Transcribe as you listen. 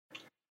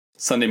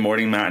Sunday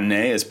Morning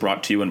Matinee is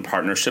brought to you in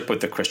partnership with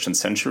The Christian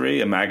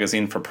Century, a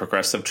magazine for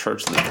progressive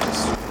church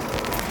leaders.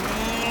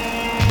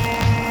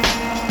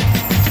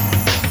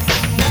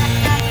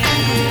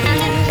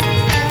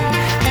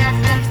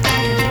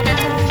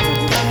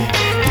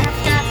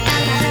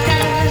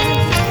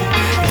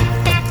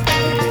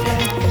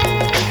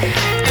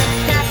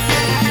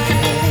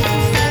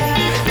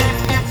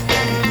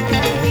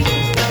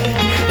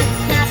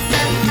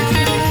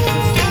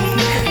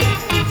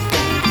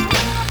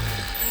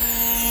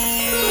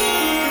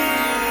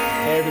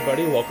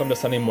 Welcome to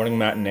Sunday Morning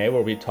Matinee,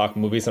 where we talk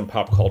movies and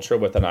pop culture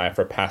with an eye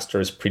for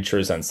pastors,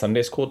 preachers, and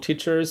Sunday school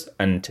teachers.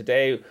 And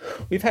today,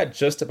 we've had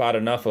just about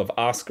enough of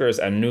Oscars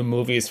and new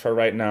movies for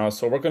right now,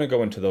 so we're going to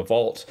go into the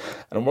vault,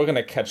 and we're going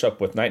to catch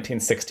up with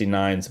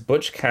 1969's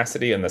Butch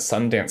Cassidy and the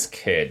Sundance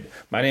Kid.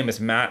 My name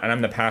is Matt, and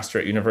I'm the pastor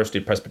at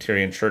University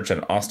Presbyterian Church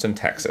in Austin,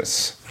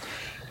 Texas.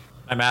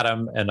 I'm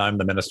Adam, and I'm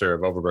the minister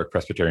of Overbrook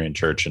Presbyterian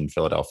Church in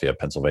Philadelphia,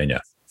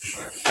 Pennsylvania.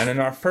 And in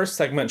our first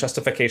segment,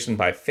 Justification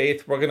by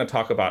Faith, we're going to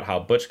talk about how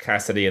Butch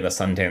Cassidy and the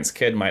Sundance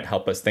Kid might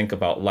help us think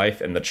about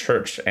life in the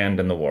church and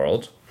in the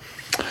world.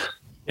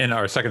 In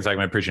our second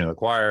segment, Preaching to the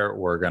Choir,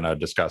 we're going to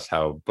discuss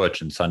how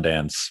Butch and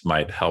Sundance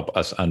might help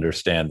us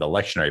understand the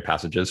lectionary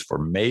passages for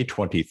May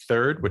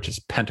 23rd, which is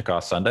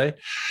Pentecost Sunday.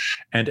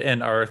 And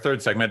in our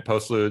third segment,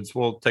 Postludes,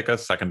 we'll take a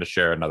second to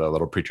share another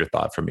little preacher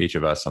thought from each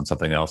of us on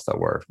something else that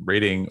we're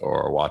reading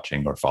or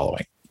watching or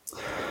following.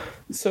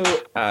 So,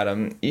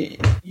 Adam,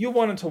 you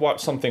wanted to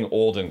watch something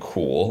old and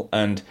cool,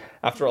 and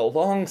after a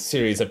long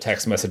series of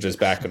text messages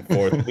back and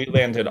forth, we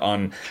landed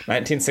on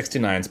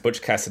 1969's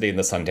Butch Cassidy and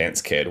the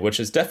Sundance Kid, which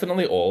is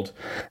definitely old,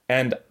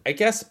 and I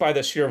guess by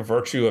the sheer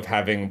virtue of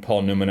having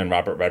Paul Newman and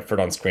Robert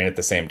Redford on screen at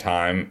the same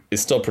time, is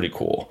still pretty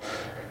cool.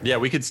 Yeah,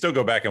 we could still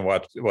go back and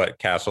watch,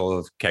 Castle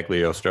of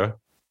Cagliostro?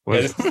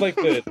 Yeah, this is like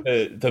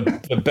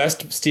the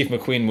best Steve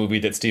McQueen movie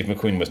that Steve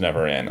McQueen was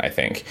never in, I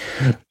think.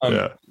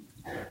 Yeah.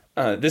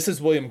 This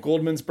is William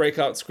Goldman's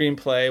breakout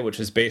screenplay, which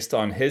is based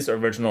on his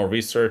original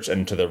research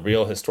into the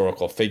real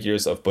historical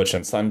figures of Butch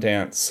and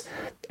Sundance,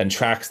 and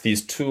tracks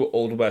these two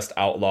Old West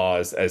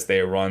outlaws as they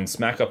run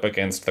smack up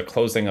against the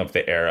closing of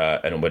the era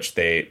in which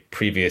they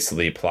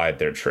previously plied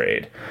their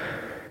trade.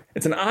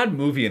 It's an odd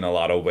movie in a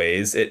lot of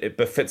ways. It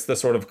befits the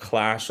sort of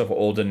clash of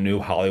old and new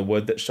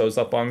Hollywood that shows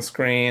up on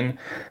screen.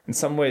 In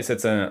some ways,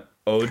 it's an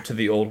ode to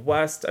the Old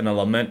West and a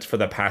lament for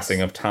the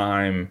passing of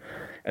time.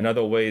 In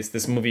other ways,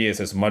 this movie is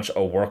as much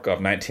a work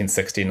of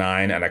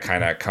 1969 and a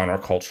kind of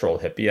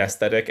countercultural hippie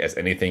aesthetic as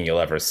anything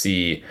you'll ever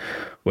see,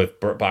 with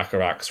Burt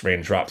Bacharach's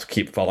Raindrops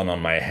Keep Falling on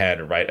My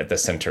Head right at the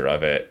center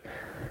of it.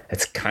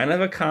 It's kind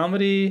of a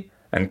comedy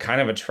and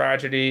kind of a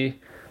tragedy,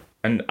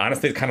 and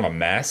honestly, it's kind of a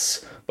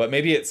mess, but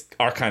maybe it's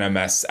our kind of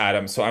mess,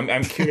 Adam. So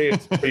I'm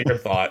curious for your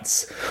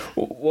thoughts.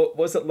 What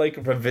was it like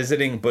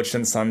revisiting Butch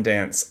and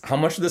Sundance? How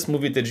much of this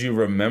movie did you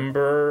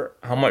remember?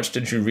 How much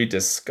did you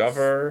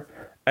rediscover?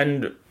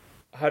 And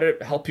how did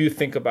it help you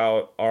think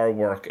about our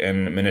work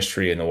and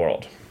ministry in the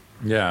world?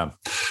 Yeah.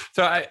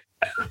 So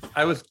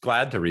I was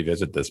glad to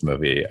revisit this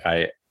movie.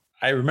 I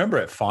remember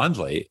it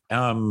fondly.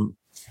 I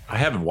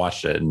haven't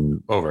watched it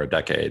in over a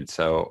decade,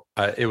 so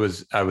I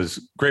was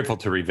grateful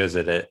to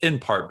revisit it, in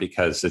part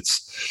because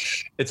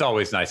it's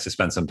always nice to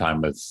spend some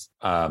time with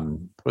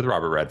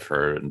Robert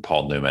Redford and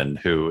Paul Newman,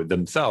 who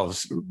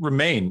themselves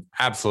remain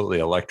absolutely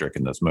electric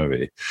in this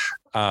movie.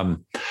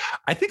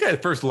 I think I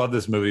first loved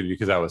this movie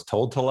because I was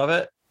told to love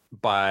it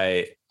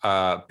by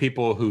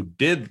people who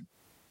did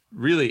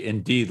really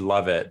indeed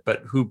love it,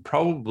 but who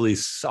probably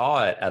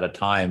saw it at a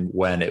time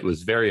when it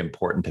was very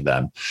important to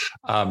them.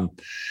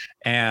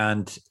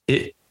 And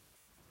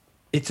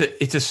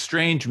it's a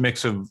strange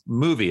mix of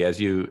movie, as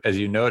you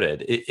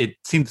noted. It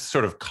seems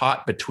sort of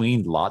caught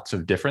between lots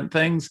of different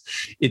things.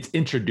 It's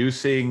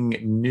introducing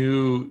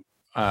new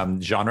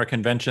genre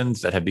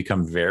conventions that have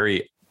become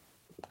very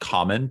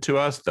common to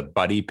us. The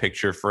buddy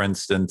picture, for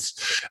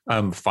instance,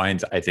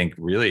 finds, I think,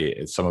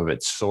 really some of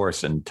its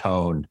source and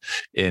tone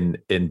in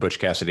Butch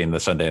Cassidy and the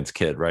Sundance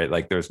Kid, right?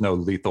 Like, there's no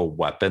Lethal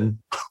Weapon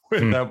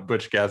without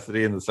Butch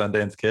Cassidy and the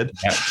Sundance Kid.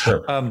 Yeah,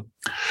 sure.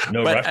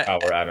 No Rush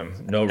Hour,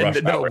 Adam. No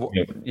Rush Hour.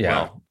 Yeah.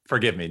 Well,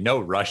 forgive me.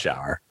 No Rush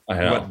Hour. I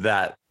know. But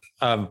that.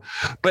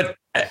 But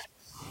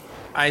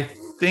I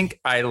think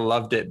I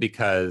loved it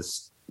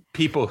because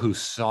people who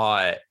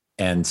saw it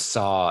and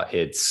saw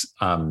its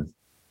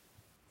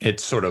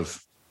sort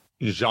of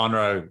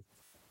genre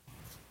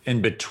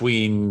in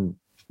between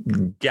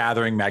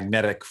gathering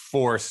magnetic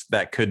force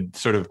that could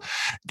sort of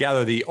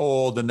gather the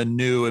old and the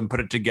new and put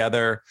it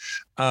together.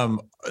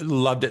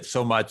 Loved it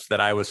so much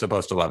that I was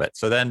supposed to love it.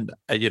 So then,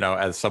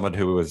 as someone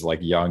who was like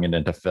young and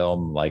into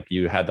film, like,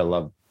 you had to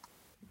love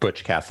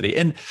Butch Cassidy.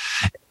 And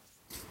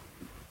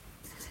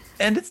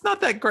it's not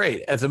that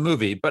great as a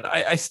movie, but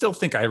I still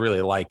think I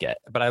really like it.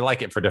 But I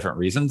like it for different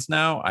reasons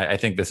now. I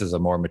think this is a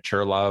more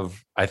mature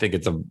love. I think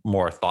it's a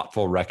more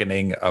thoughtful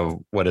reckoning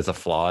of what is a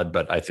flawed,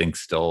 but I think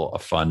still a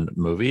fun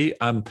movie.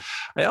 I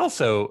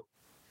also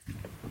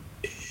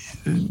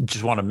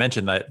just want to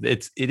mention that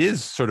it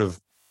is sort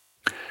of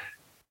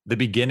the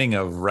beginning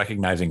of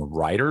recognizing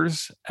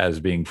writers as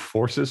being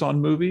forces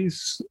on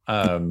movies.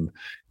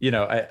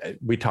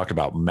 We talked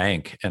about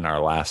Mank in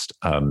our last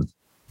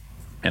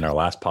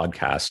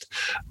podcast.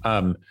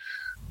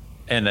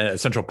 And a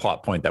central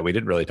plot point that we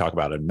didn't really talk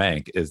about in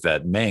Mank is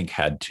that Mank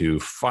had to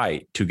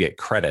fight to get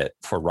credit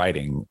for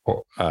writing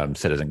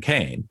Citizen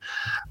Kane.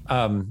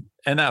 And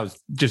that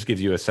just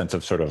gives you a sense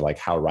of sort of like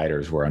how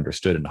writers were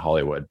understood in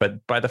Hollywood.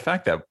 But by the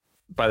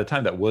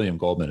time that William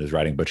Goldman is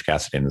writing Butch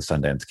Cassidy and the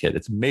Sundance Kid,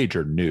 it's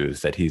major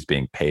news that he's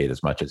being paid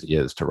as much as he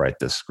is to write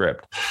this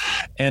script.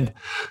 And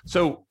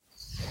so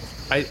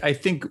I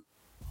think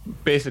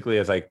basically,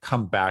 as I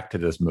come back to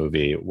this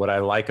movie, what I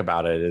like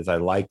about it is I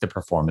like the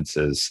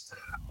performances.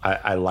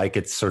 I like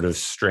its sort of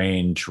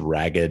strange,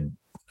 ragged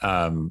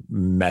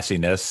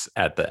messiness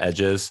at the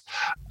edges.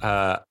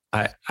 I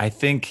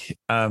think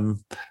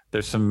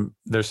there's some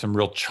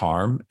real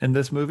charm in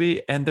this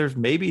movie, and there's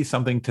maybe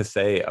something to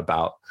say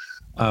about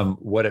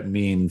what it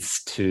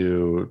means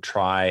to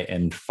try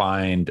and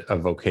find a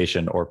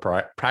vocation or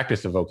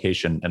practice a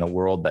vocation in a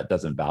world that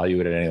doesn't value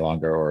it any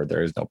longer, or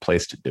there is no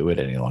place to do it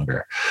any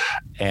longer.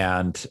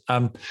 And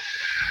I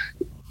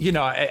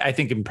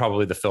think in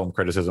probably the film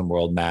criticism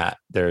world, Matt,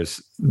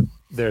 there's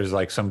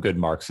like some good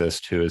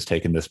Marxist who has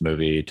taken this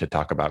movie to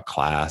talk about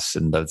class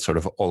and the sort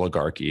of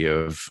oligarchy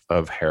of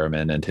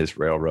Harriman and his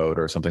railroad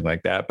or something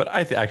like that. But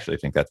I actually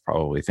think that's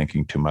probably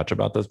thinking too much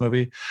about this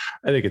movie.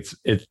 I think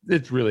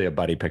it's really a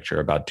buddy picture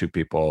about two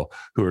people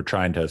who are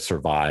trying to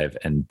survive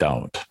and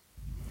don't.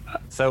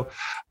 So,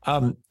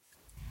 and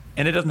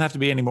it doesn't have to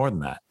be any more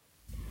than that.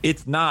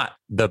 It's not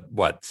the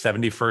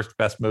 71st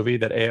best movie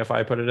that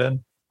AFI put it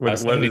in.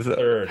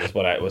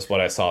 73rd is what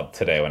I saw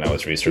today when I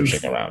was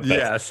researching around.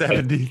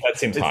 70. That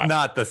seems high. It's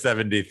not the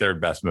 73rd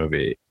best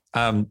movie,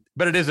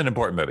 but it is an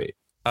important movie.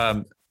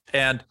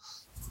 And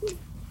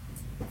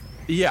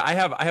yeah, I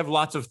have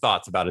lots of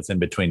thoughts about its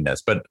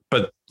in-betweenness, but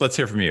let's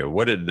hear from you.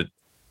 What did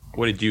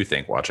you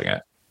think watching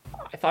it?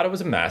 I thought it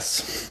was a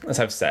mess, as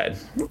I've said.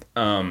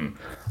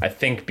 I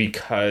think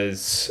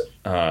because,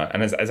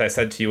 and as I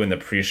said to you in the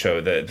pre-show,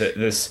 that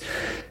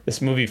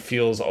this movie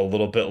feels a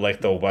little bit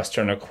like the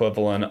Western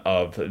equivalent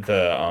of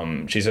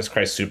the Jesus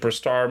Christ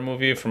Superstar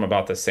movie from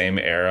about the same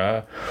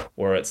era,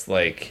 where it's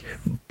like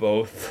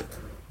both.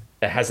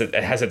 It has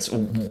its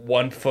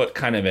one foot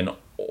kind of in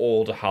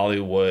old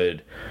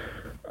Hollywood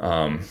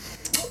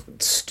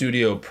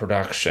studio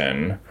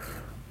production.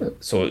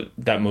 So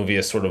that movie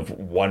is sort of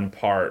one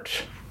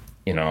part,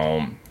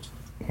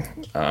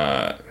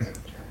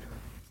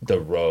 The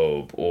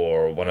Robe,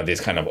 or one of these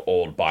kind of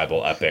old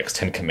Bible epics,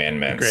 Ten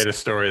Commandments. The greatest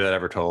story that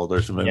ever told,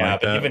 or something like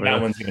that. Yeah, but even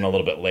that one's even a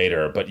little bit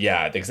later. But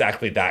yeah,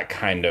 exactly that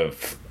kind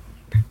of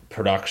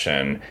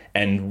production,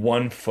 and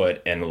one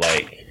foot in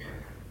like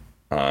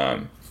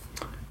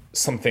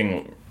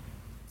something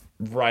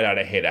right out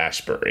of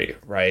Haight-Ashbury,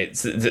 right?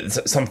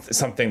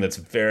 Something that's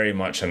very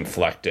much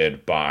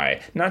inflected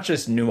by not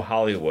just New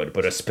Hollywood,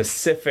 but a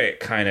specific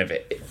kind of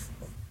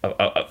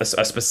a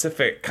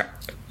specific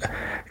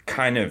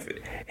kind of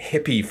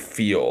hippie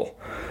feel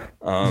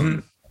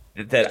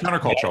that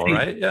countercultural,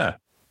 right? Yeah,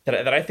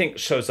 that I think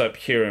shows up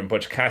here in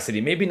Butch Cassidy.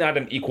 Maybe not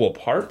in equal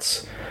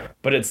parts,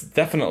 but it's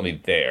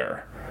definitely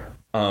there.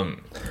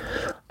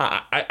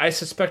 I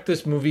suspect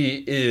this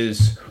movie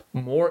is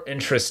more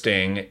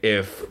interesting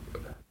if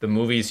the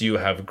movies you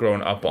have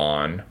grown up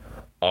on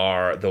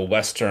are the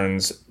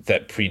Westerns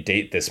that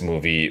predate this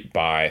movie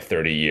by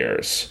 30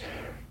 years.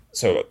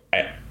 So,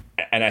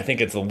 and I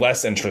think it's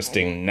less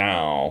interesting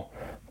now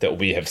that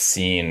we have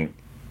seen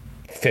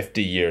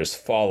 50 years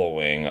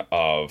following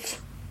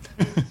of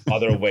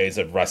other ways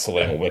of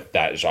wrestling with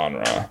that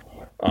genre.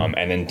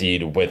 And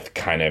indeed with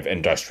kind of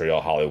industrial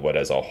Hollywood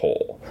as a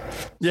whole.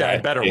 Yeah,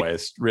 in better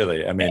ways,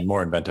 really. I mean,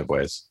 more inventive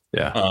ways.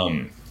 Yeah.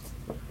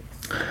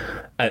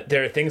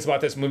 There are things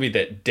about this movie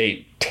that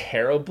date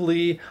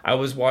terribly. I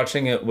was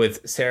watching it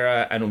with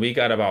Sarah, and we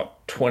got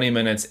about 20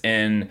 minutes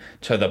in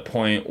to the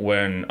point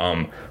when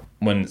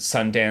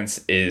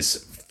Sundance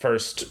is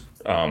first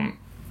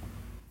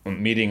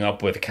meeting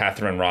up with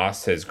Catherine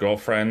Ross, his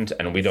girlfriend,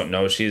 and we don't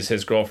know she's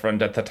his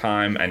girlfriend at the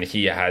time, and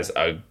he has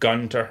a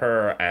gun to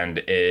her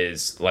and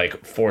is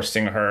like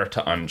forcing her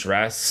to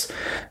undress,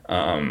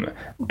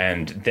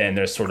 and then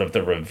there's sort of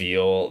the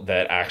reveal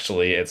that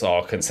actually it's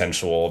all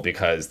consensual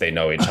because they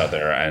know each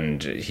other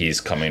and he's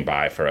coming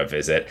by for a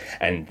visit,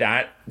 and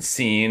that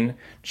scene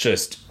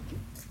just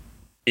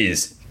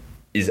is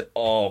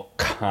all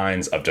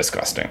kinds of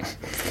disgusting.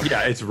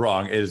 Yeah, it's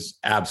wrong. It is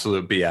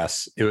absolute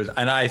BS. It was,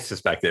 and I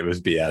suspect it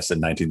was BS in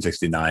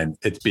 1969.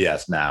 It's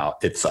BS now.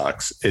 It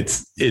sucks. It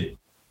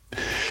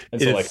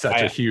is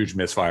such a huge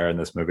misfire in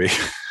this movie.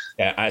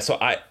 Yeah,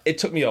 it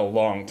took me a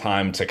long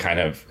time to kind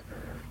of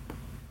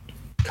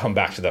come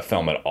back to the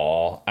film at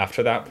all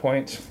after that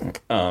point.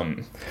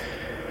 But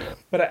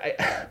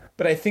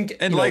I think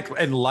like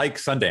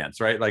Sundance,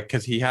 right? Like,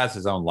 because he has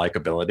his own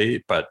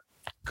likability, but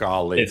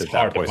golly, did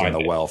that poison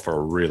the well for a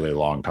really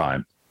long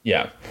time.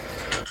 Yeah.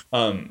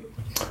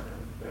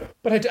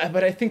 But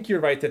I think you're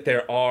right that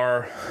there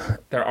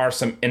are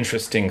some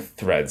interesting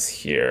threads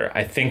here.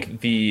 I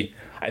think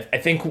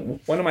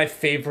one of my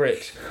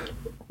favorite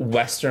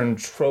Western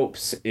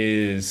tropes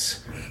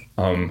is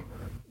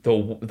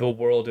the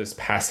world is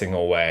passing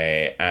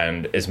away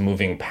and is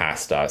moving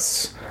past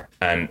us,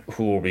 and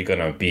who are we going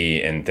to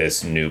be in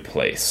this new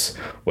place,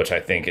 which I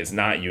think is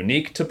not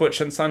unique to Butch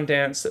and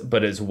Sundance,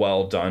 but is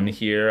well done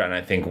here. And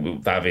I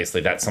think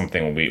obviously that's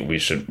something we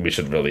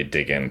should really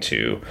dig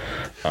into.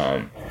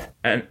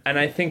 And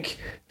I think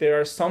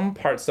there are some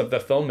parts of the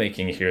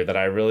filmmaking here that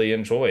I really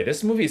enjoy.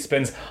 This movie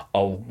spends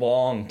a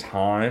long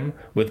time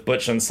with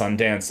Butch and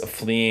Sundance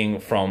fleeing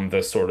from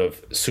the sort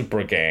of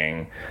super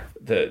gang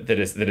that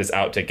is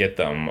out to get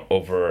them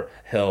over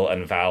hill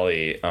and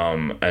valley,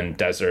 and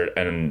desert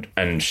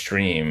and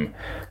stream.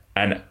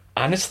 And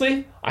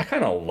honestly, I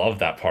kind of love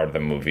that part of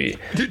the movie.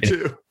 You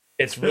too.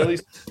 It's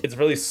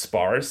really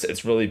sparse.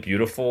 It's really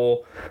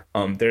beautiful.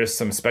 There's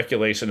some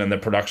speculation in the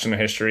production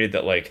history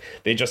that like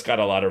they just got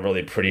a lot of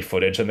really pretty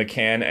footage in the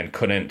can and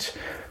couldn't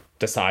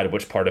decide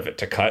which part of it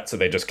to cut, so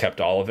they just kept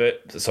all of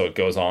it. So it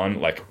goes on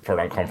like for an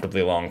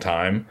uncomfortably long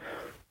time.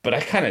 But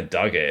I kind of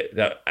dug it.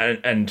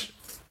 And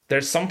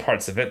there's some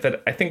parts of it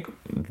that I think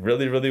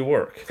really, really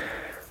work.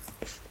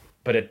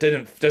 But it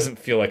doesn't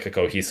feel like a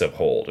cohesive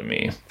whole to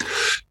me.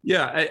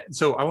 Yeah.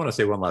 So I want to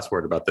say one last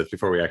word about this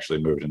before we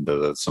actually move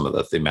into some of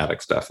the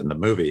thematic stuff in the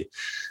movie.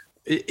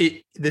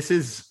 This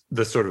is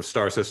the sort of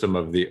star system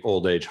of the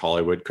old age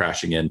Hollywood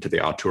crashing into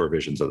the auteur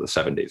visions of the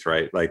 70s,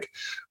 right? Like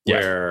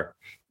where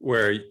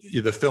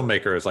the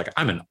filmmaker is like,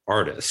 I'm an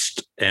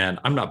artist and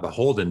I'm not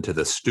beholden to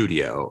the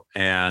studio.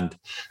 And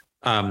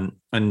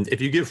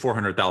if you give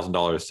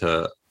 $400,000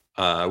 to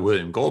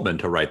William Goldman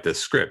to write this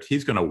script,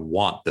 he's going to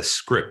want the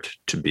script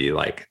to be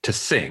like to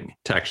sing,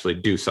 to actually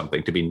do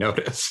something, to be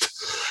noticed.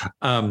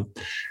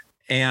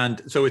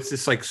 And so it's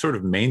this like sort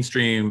of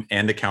mainstream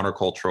and the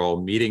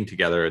countercultural meeting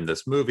together in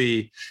this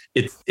movie.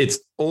 It's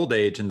old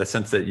age in the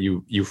sense that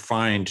you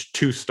find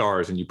two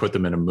stars and you put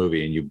them in a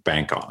movie and you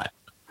bank on it,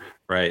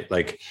 right?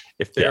 Like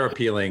if they're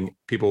appealing,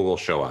 people will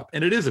show up,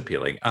 and it is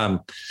appealing.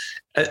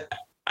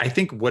 I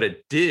think what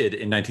it did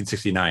in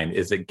 1969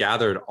 is it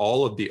gathered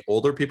all of the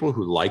older people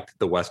who liked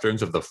the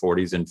Westerns of the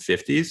 40s and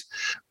 50s,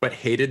 but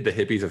hated the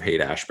hippies of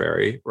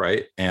Haight-Ashbury,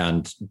 right?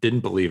 And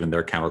didn't believe in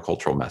their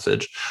countercultural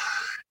message.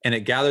 And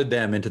it gathered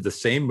them into the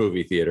same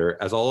movie theater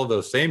as all of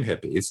those same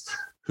hippies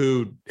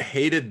who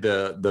hated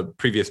the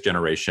previous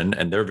generation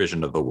and their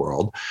vision of the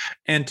world.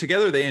 And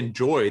together they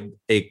enjoyed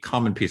a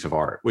common piece of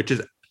art, which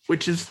is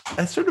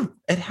a sort of,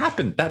 it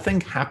happened. That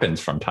thing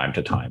happens from time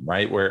to time,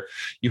 right? Where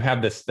you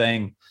have this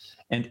thing,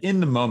 and in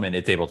the moment,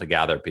 it's able to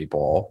gather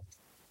people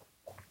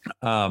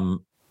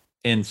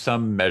in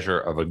some measure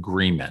of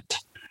agreement.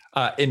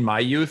 In my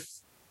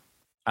youth,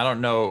 I don't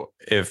know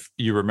if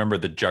you remember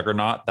the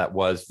juggernaut that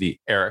was the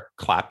Eric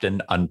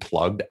Clapton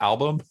Unplugged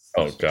album.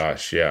 Oh,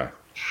 gosh, yeah.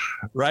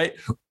 Right?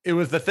 It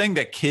was the thing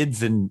that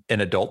kids and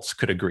adults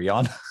could agree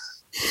on.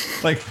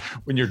 Like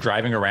when you're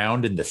driving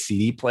around in the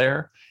CD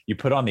player, you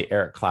put on the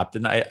Eric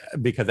Clapton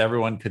because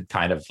everyone could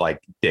kind of like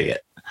dig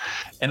it.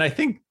 And I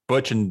think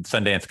Butch and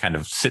Sundance kind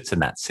of sits in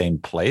that same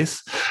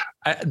place.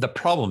 The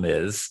problem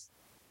is,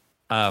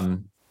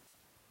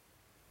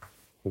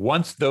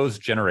 once those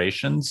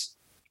generations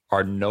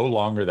are no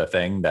longer the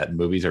thing that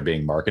movies are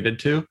being marketed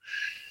to,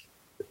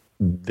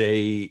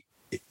 and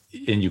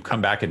you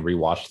come back and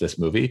rewatch this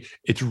movie,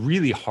 it's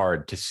really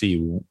hard to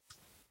see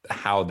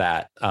how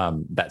that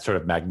sort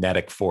of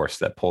magnetic force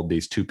that pulled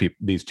these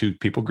two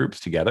people groups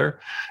together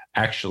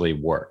actually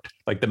worked.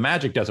 Like the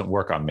magic doesn't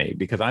work on me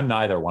because I'm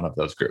neither one of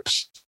those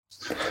groups.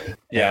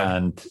 Yeah.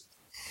 And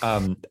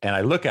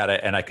I look at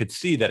it and I could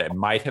see that it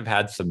might have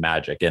had some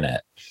magic in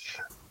it.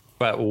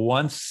 But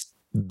once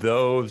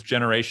those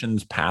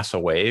generations pass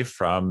away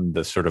from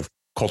the sort of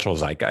cultural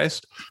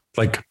zeitgeist,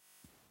 like,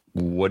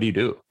 what do you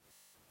do?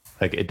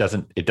 Like it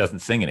doesn't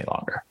sing any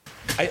longer.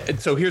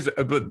 So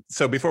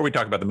before we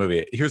talk about the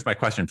movie, here's my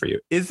question for you.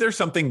 Is there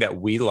something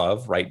that we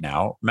love right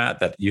now, Matt,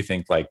 that you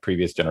think like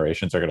previous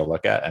generations are going to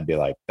look at and be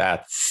like,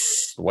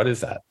 what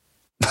is that?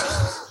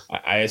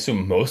 I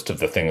assume most of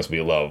the things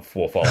we love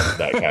will fall into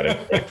that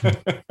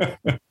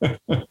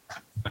category.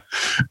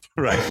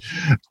 Right.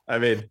 I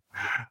mean,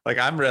 like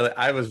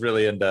I was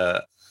really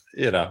into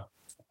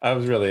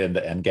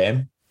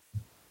Endgame.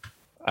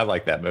 I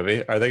like that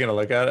movie. Are they going to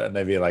look at it and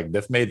they be like,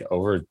 this made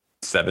over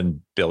 $7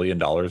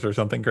 billion or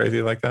something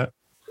crazy like that?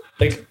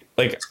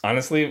 Like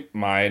honestly, the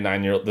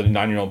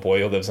 9-year-old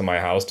boy who lives in my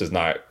house does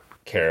not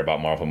care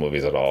about Marvel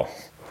movies at all.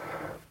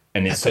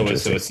 And he so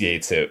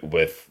associates it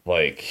with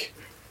like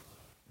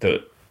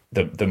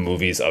the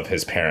movies of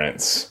his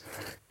parents,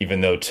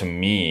 even though to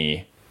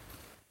me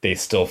they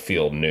still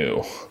feel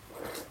new.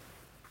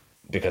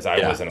 Because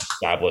I was an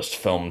established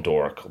film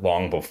dork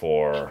long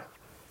before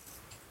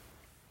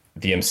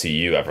the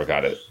MCU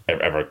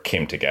ever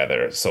came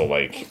together. So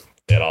like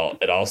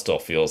it all still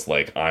feels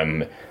like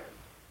I'm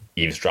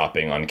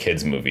eavesdropping on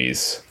kids'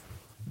 movies,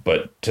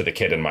 but to the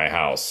kid in my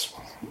house,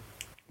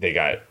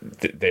 they're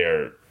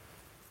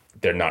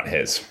not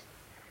his.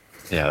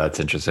 Yeah, that's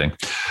interesting.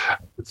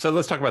 So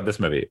let's talk about this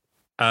movie.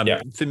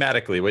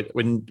 Thematically,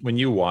 when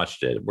you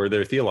watched it, were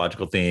there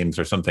theological themes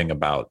or something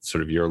about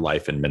sort of your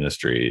life and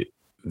ministry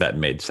that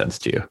made sense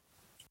to you?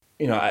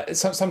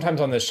 Sometimes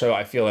on this show,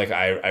 I feel like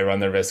I run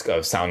the risk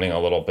of sounding a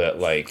little bit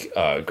like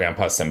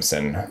Grandpa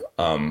Simpson,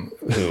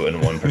 who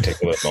in one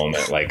particular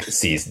moment like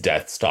sees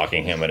death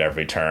stalking him at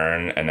every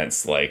turn, and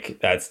it's like,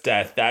 that's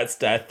death, that's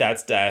death,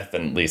 that's death,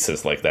 and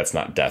Lisa's like, that's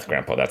not death,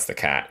 Grandpa, that's the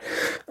cat.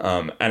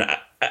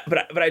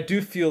 But I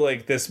do feel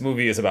like this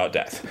movie is about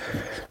death,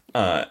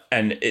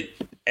 and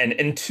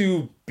in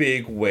two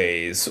big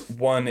ways.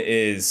 One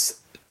is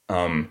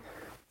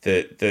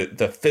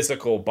the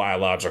physical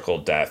biological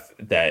death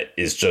that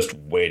is just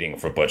waiting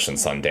for Butch and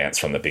Sundance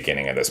from the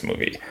beginning of this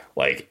movie.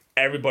 Like,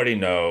 everybody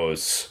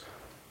knows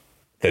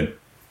that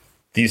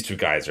these two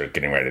guys are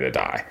getting ready to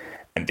die,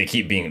 and they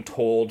keep being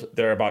told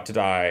they're about to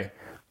die.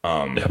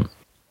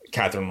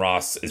 Catherine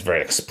Ross is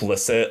very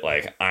explicit,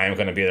 like, I'm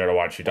going to be there to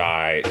watch you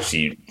die.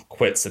 She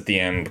quits at the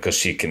end because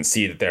she can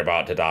see that they're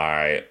about to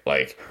die.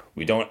 Like,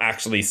 we don't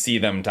actually see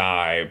them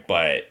die,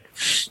 but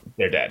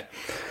they're dead.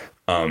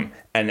 And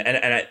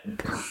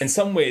in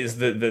some ways,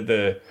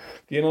 the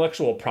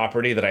intellectual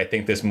property that I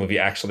think this movie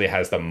actually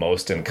has the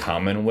most in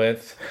common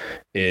with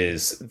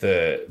is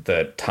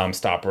the Tom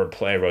Stoppard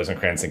play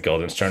Rosencrantz and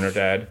Guildenstern Are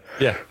Dead.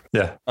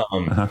 Yeah.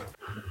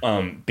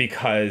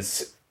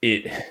 Because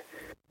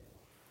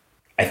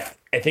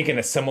I think in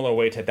a similar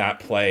way to that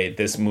play,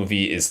 this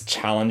movie is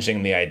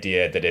challenging the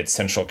idea that its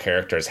central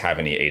characters have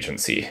any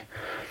agency.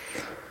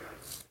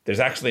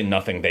 There's actually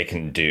nothing they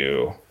can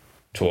do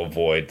to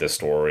avoid the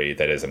story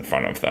that is in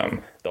front of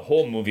them. The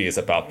whole movie is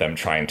about them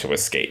trying to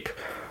escape.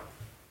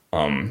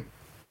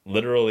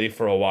 Literally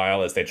for a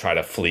while, as they try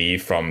to flee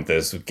from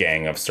this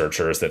gang of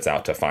searchers that's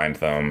out to find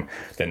them.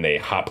 Then they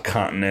hop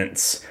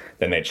continents.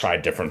 Then they try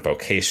different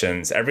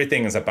vocations.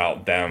 Everything is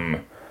about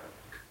them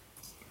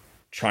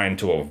trying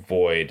to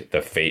avoid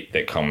the fate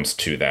that comes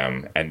to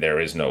them, and there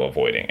is no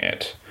avoiding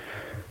it.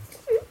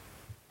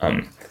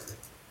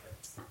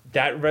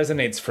 That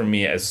resonates for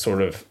me as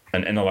sort of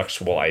an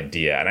intellectual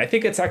idea. And I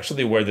think it's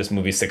actually where this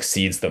movie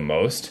succeeds the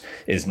most,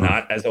 is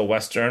not as a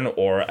Western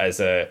or as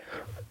a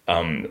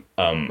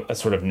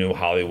sort of new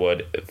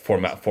Hollywood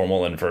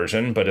formal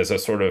inversion, but as a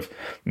sort of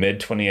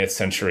mid-20th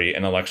century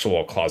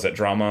intellectual closet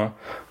drama,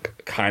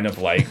 kind of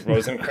like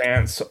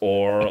Rosencrantz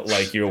or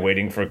like You're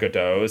Waiting for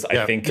Godot's.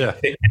 I think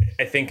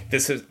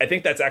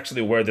that's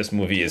actually where this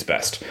movie is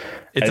best.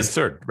 It's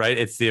absurd, right?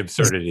 It's the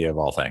absurdity of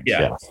all things.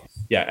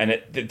 Yeah,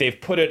 and they've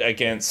put it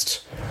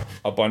against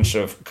a bunch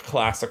of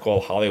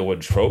classical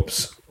Hollywood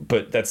tropes,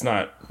 but that's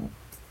not,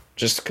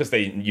 just because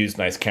they use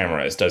nice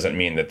cameras doesn't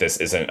mean that this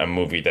isn't a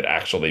movie that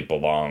actually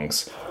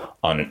belongs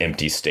on an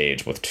empty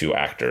stage with two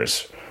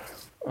actors,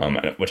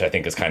 which I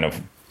think is kind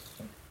of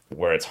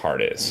where its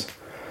heart is.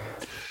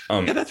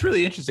 Yeah, that's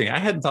really interesting. I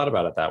hadn't thought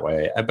about it that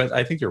way, but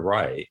I think you're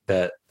right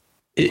that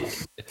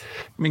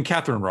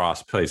Catherine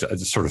Ross plays a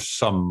sort of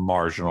some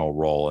marginal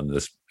role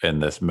in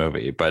this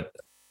movie, but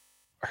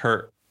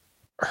her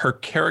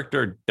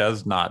character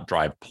does not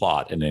drive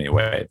plot in any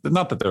way.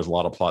 Not that there's a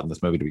lot of plot in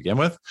this movie to begin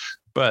with,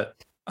 but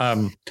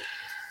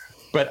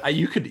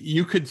you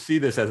could see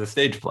this as a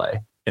stage play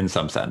in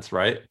some sense,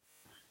 right?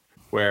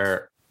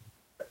 Where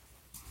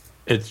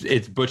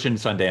it's Butch and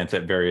Sundance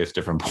at various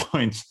different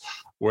points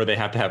where they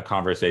have to have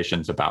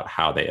conversations about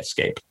how they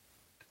escape.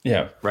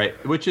 Yeah.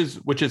 Right. Which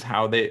is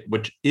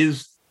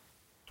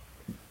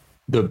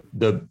the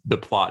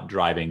plot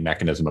driving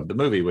mechanism of the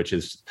movie, which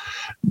is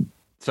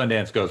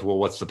Sundance goes, well,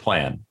 what's the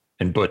plan?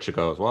 And Butch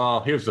goes, well,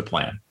 here's the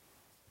plan.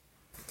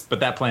 But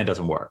that plan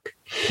doesn't work.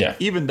 Yeah.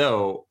 Even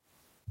though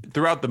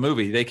throughout the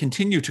movie, they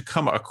continue to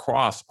come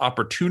across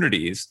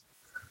opportunities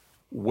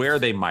where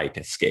they might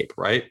escape,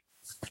 right?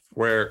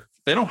 Where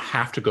they don't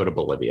have to go to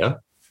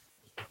Bolivia,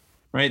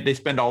 right? They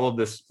spend all of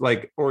this,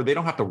 or they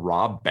don't have to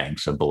rob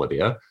banks in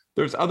Bolivia.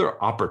 There's other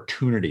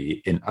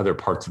opportunity in other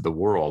parts of the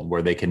world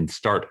where they can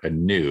start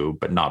anew,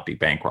 but not be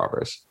bank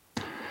robbers.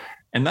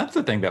 And that's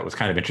the thing that was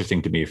kind of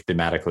interesting to me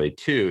thematically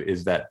too,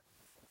 is that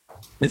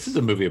this is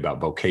a movie about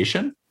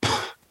vocation,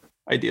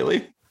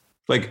 ideally,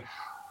 like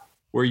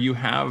where you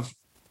have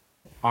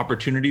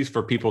opportunities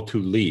for people to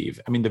leave.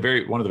 I mean,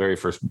 one of the very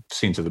first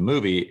scenes of the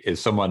movie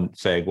is someone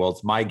saying, well,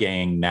 it's my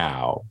gang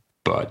now,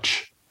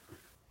 Butch.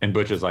 And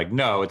Butch is like,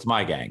 no, it's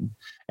my gang.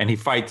 And he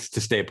fights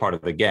to stay a part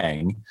of the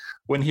gang,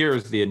 when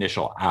here's the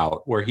initial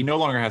out where he no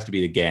longer has to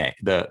be the gang,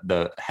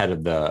 the head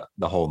of the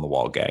hole in the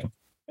wall gang.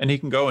 And he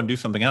can go and do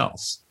something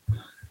else,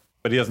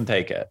 but he doesn't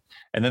take it.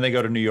 And then they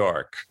go to New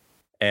York,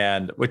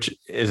 and which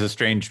is a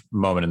strange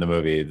moment in the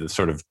movie that's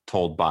sort of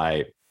told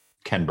by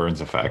Ken Burns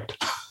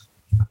effect.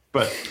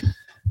 But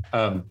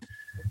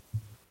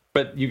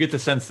you get the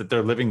sense that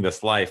they're living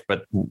this life,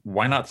 but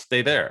why not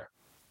stay there?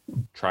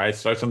 Start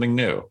something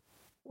new.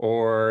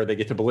 Or they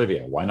get to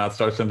Bolivia. Why not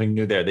start something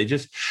new there?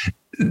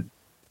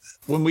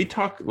 When we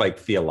talk like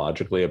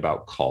theologically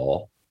about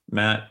call,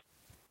 Matt,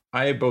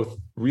 I both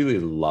really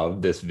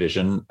love this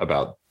vision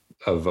of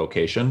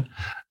vocation,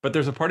 but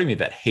there's a part of me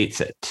that hates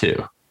it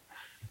too.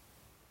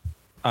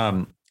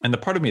 And the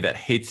part of me that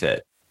hates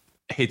it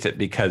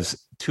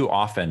because too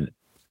often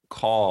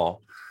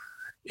call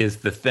is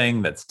the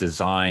thing that's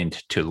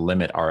designed to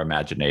limit our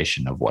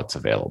imagination of what's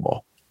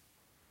available.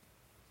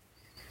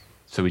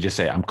 So we just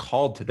say, I'm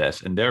called to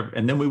this. And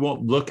then we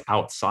won't look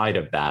outside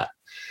of that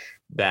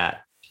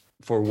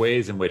for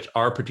ways in which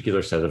our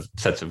particular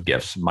sets of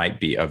gifts might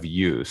be of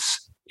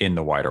use in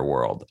the wider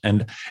world.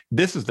 And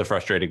this is the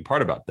frustrating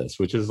part about this,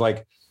 which is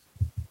like,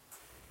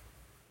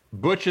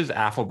 Butch is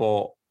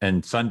affable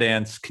and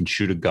Sundance can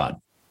shoot a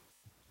gun.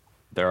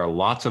 There are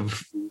lots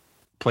of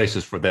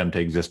places for them to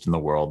exist in the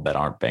world that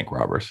aren't bank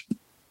robbers.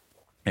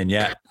 And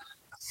yet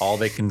all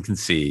they can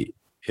see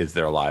is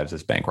their lives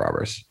as bank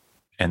robbers.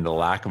 And the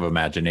lack of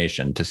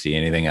imagination to see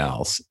anything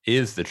else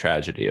is the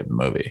tragedy of the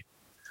movie.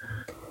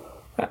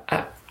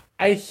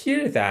 I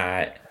hear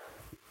that,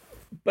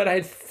 but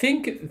I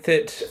think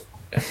that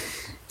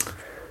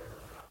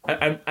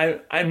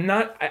I'm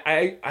not.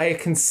 I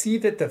can see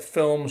that the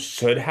film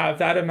should have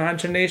that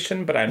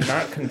imagination, but I'm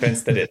not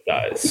convinced that it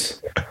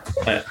does.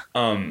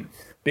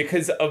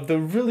 Because of the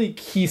really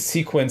key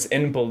sequence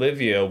in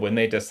Bolivia when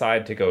they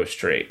decide to go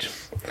straight,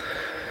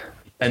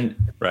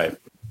 and right.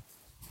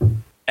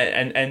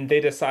 And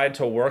they decide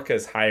to work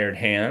as hired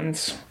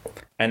hands,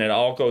 and it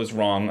all goes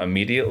wrong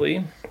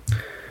immediately.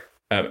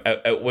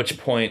 At which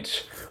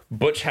point,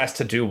 Butch has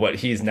to do what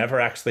he's never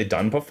actually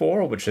done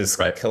before, which is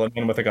kill a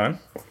man with a gun.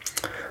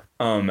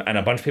 And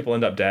a bunch of people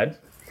end up dead.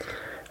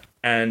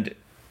 And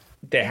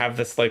they have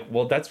this like,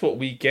 well, that's what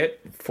we get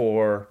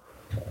for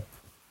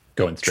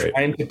going straight,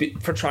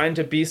 trying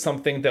to be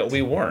something that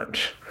we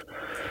weren't.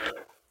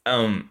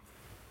 And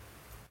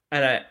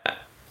I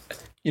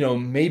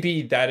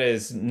maybe that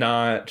is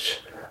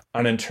not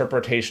an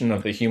interpretation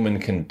of the human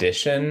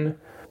condition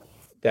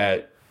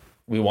that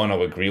we want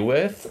to agree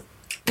with.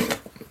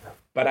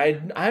 But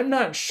I'm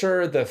not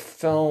sure the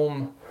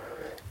film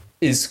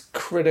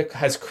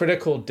has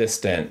critical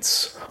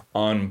distance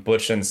on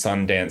Butch and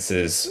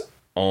Sundance's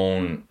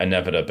own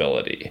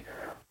inevitability.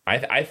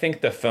 I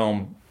think the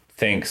film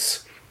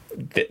thinks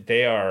that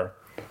they are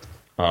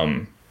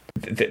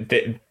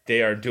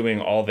they are doing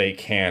all they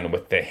can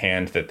with the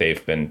hand that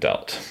they've been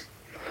dealt,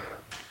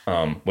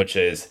 which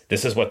is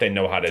this is what they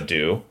know how to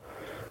do.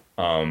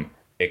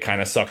 It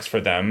kind of sucks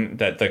for them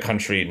that the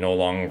country no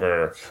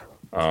longer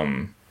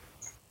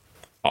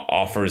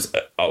offers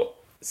a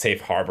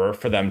safe harbor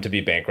for them to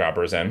be bank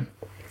robbers in.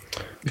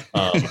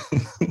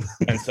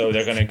 And so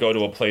they're going to go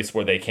to a place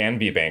where they can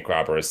be bank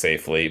robbers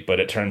safely, but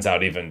it turns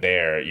out even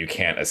there you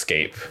can't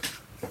escape.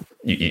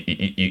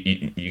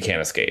 You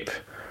can't escape.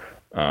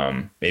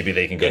 Maybe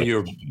they can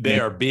go. They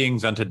are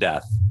beings unto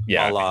death.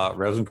 Yeah, a la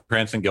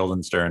Rosencrantz and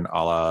Guildenstern,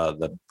 a la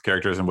the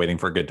characters in Waiting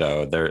for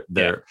Godot.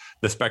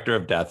 The specter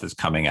of death is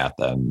coming at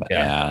them,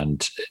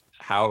 and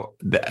how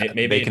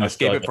they can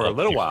escape it for a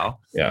little while.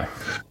 Yeah,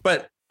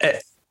 but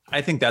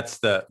I think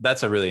that's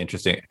a really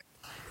interesting.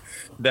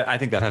 I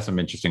think that has some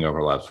interesting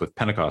overlaps with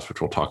Pentecost,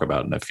 which we'll talk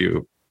about in a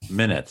few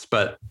minutes.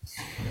 But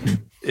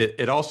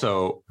it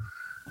also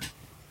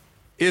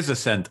is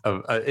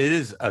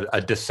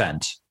a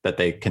descent that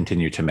they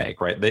continue to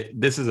make. Right,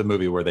 this is a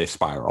movie where they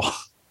spiral.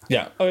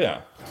 Yeah. Oh,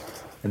 yeah.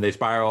 And they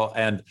spiral,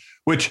 and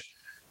which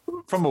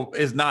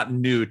is not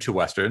new to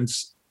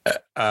Westerns.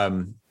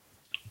 But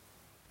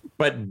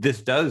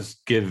this does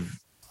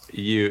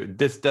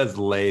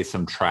lay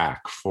some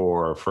track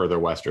for further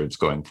Westerns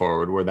going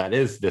forward, where that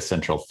is the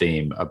central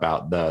theme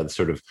about the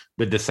sort of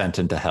the descent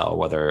into hell,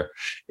 whether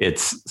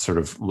it's sort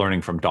of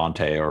learning from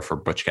Dante or for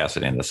Butch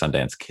Cassidy and the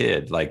Sundance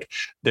Kid. Like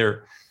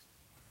there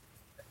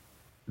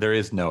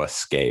is no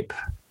escape.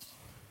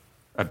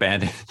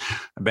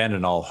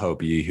 Abandon all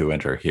hope, ye who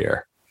enter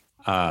here.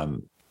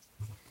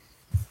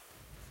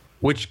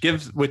 Which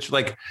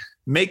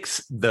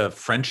makes the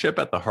friendship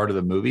at the heart of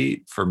the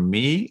movie, for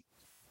me,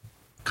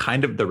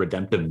 kind of the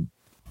redemptive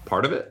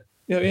part of it.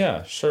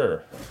 Yeah,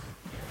 sure.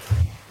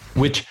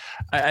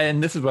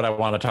 And this is what I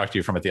want to talk to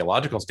you from a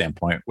theological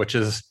standpoint, which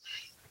is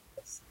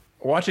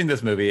watching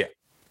this movie,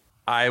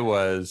 I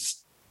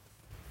was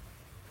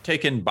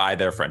taken by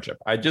their friendship.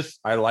 I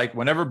like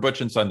whenever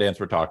Butch and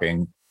Sundance were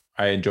talking,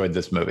 I enjoyed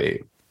this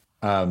movie.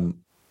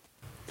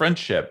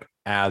 Friendship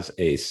as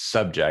a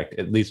subject,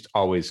 at least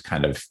always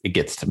it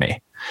gets to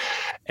me.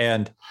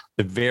 And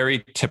the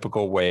very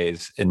typical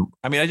ways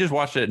I just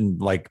watched it in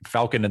like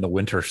Falcon and the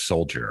Winter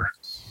Soldier,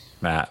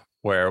 Matt,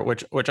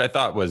 which I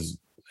thought was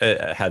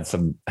had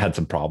some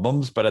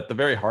problems, but at the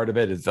very heart of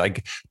it is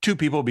like two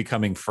people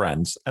becoming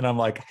friends. And I'm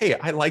like, hey,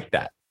 I like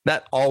that.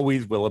 That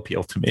always will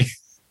appeal to me.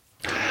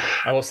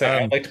 I will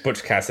say I liked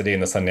Butch Cassidy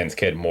and the Sundance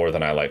Kid more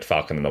than I liked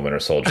Falcon and the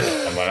Winter Soldier.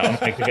 I'm gonna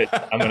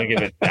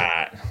give it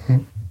that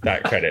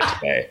credit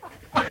today.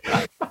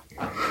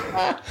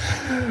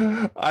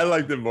 I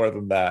liked it more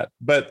than that,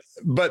 but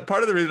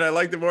part of the reason I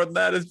liked it more than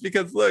that is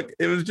because look,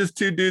 it was just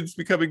two dudes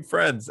becoming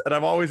friends, and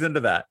I'm always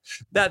into that.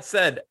 That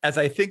said, as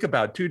I think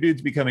about two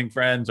dudes becoming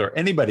friends or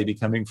anybody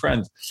becoming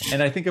friends,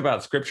 and I think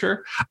about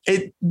scripture,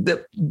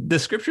 the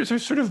scriptures are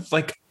sort of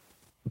like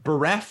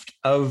bereft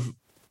of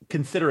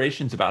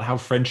considerations about how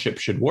friendship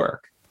should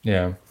work.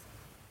 Yeah.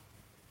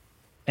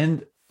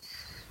 And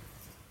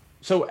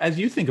so as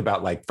you think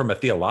about, like, from a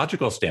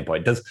theological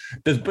standpoint, does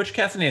Butch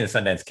Cassidy and the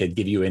Sundance Kid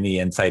give you any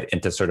insight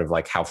into sort of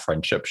like how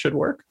friendship should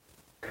work?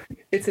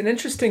 It's an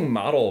interesting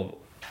model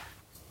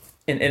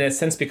in a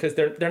sense, because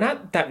they're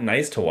not that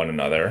nice to one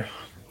another.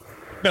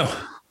 No.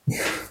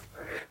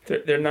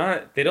 They're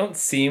not, they don't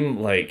seem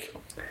like,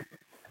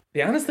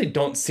 they honestly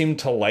don't seem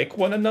to like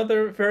one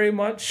another very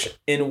much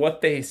in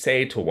what they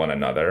say to one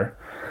another.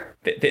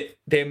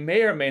 They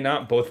may or may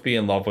not both be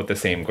in love with the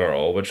same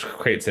girl, which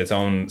creates its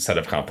own set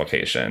of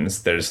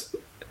complications.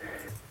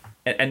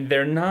 And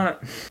they're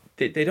not,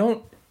 they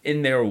don't,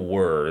 in their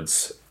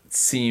words,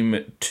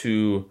 seem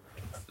to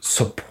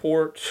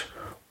support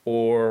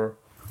or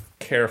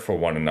care for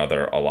one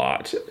another a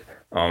lot.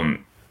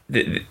 And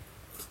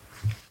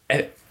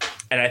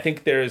I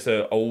think there's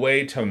a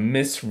way to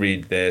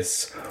misread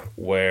this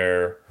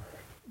where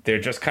they're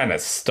just kind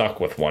of stuck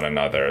with one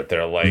another.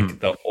 They're like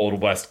the Old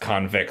West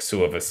convicts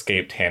who have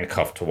escaped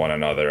handcuffed to one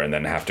another and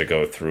then have to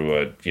go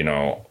through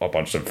a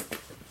bunch of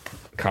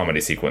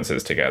comedy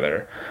sequences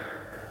together.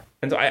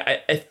 And so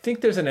I think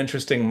there's an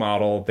interesting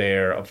model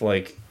there of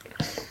like,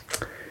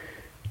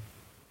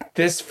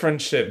 this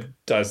friendship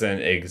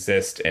doesn't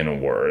exist in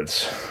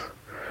words.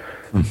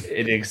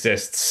 It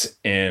exists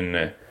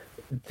in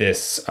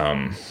this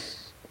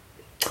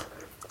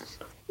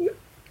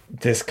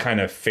this kind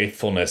of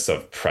faithfulness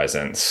of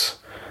presence.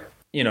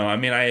 I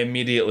mean, I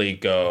immediately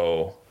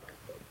go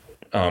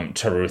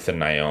to Ruth and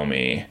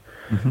Naomi.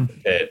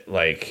 That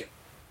like,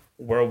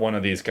 where one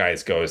of these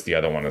guys goes, the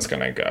other one is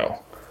going to go.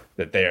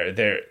 That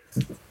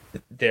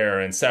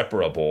they're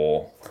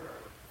inseparable,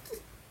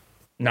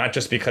 not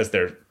just because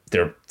their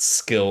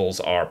skills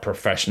are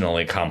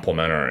professionally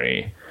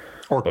complementary,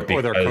 or they're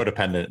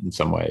codependent in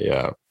some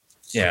way.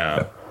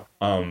 Yeah.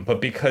 But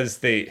because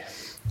there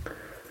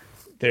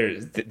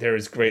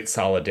is great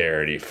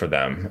solidarity for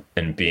them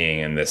in being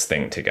in this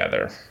thing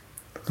together.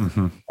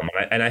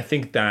 And I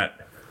think that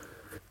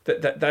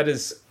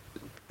is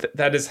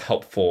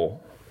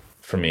helpful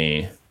for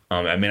me.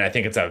 I mean, I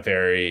think it's a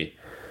very,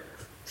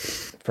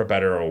 for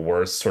better or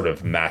worse, sort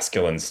of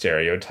masculine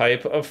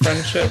stereotype of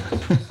friendship.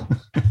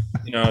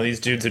 These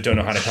dudes who don't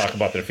know how to talk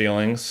about their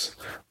feelings,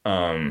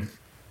 and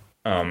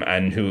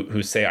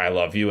who say "I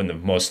love you" in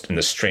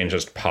the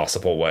strangest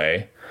possible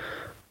way.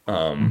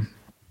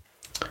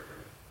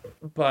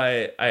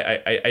 But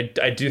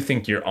I do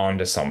think you're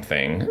onto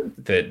something,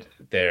 that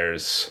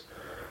there's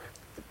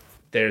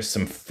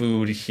some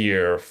food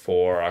here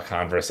for a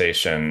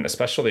conversation,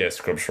 especially a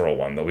scriptural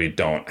one, that we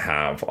don't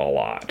have a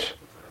lot.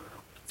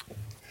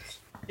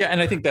 Yeah,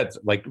 and I think that's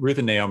like Ruth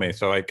and Naomi.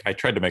 So I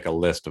tried to make a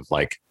list of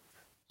like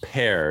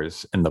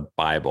pairs in the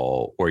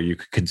Bible where you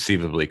could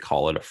conceivably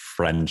call it a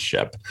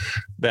friendship.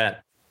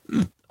 That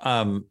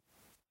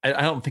I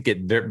don't think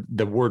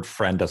the word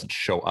friend doesn't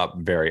show up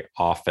very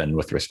often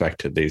with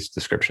respect to these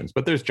descriptions,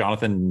 but there's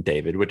Jonathan and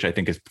David, which I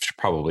think is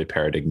probably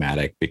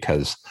paradigmatic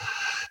because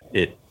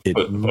it's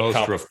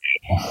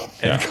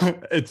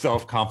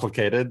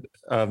self-complicated.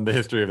 The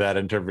history of that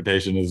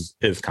interpretation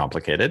is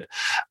complicated.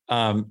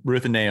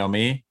 Ruth and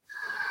Naomi,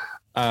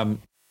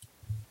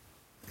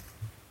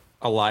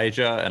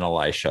 Elijah and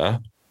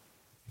Elisha.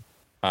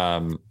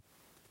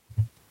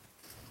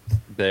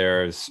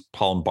 There's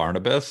Paul and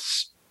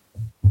Barnabas,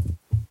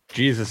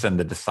 Jesus and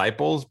the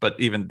disciples, but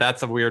even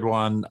that's a weird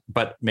one.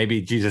 But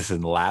maybe Jesus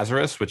and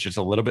Lazarus, which is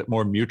a little bit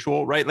more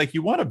mutual, right? Like,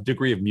 you want a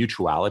degree of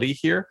mutuality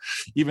here,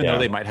 even though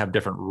they might have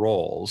different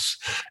roles.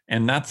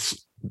 And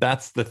that's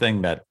the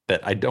thing that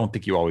I don't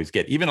think you always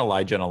get. Even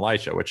Elijah and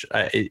Elisha, which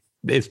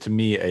is to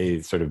me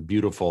a sort of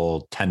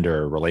beautiful,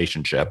 tender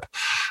relationship,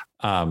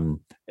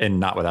 and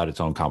not without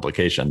its own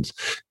complications,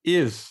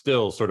 is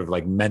still sort of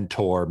like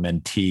mentor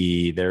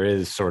mentee. There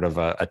is sort of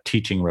a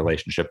teaching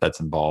relationship that's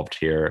involved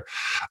here.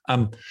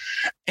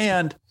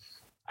 And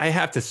I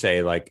have to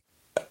say, like,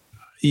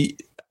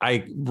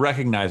 I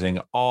recognizing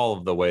all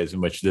of the ways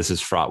in which this is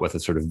fraught with a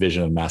sort of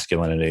vision of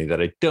masculinity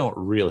that I don't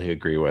really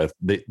agree with.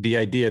 The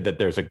idea that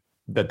there's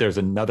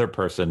another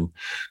person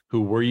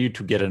who, were you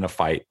to get in a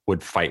fight,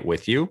 would fight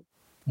with you.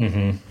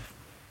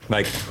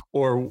 Like,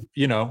 or,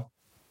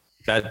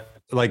 that,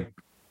 like,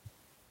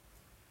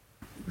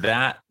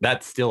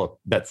 that still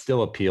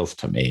appeals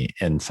to me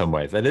in some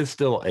ways. That is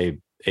still a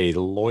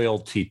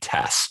loyalty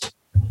test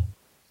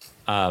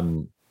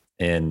in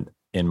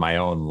my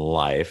own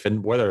life,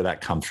 and whether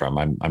that comes from,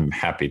 I'm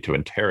happy to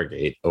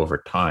interrogate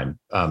over time.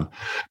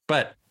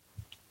 But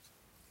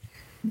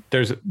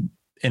there's,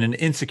 in an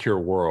insecure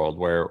world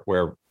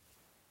where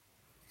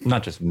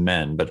not just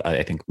men, but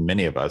I think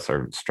many of us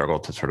struggle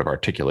to sort of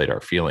articulate our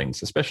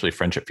feelings, especially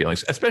friendship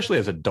feelings, especially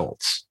as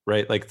adults,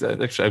 right? Like,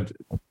 actually, it's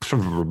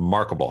sort of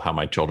remarkable how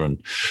my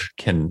children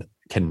can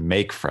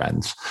make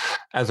friends.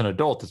 As an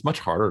adult, it's much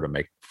harder to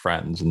make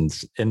friends. And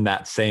in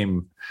that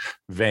same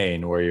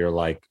vein where you're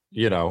like,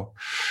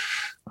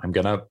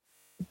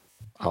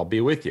 I'll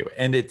be with you.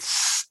 And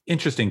it's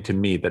interesting to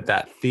me that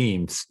that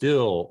theme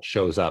still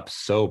shows up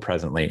so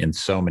presently in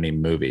so many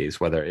movies,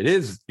 whether it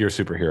is your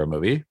superhero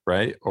movie,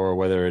 right, or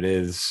whether it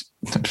is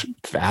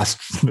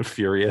Fast and the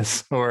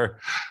Furious, or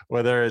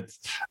whether it's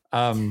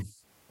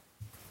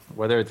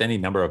any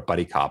number of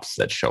buddy cops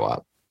that show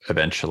up.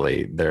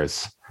 Eventually,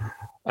 there's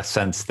a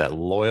sense that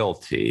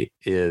loyalty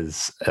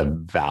is a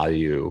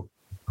value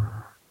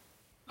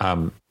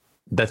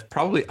that's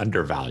probably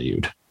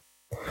undervalued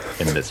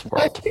in this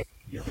world.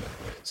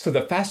 So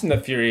the Fast and the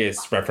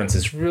Furious reference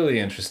is really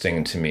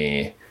interesting to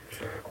me.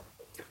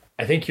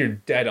 I think you're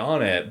dead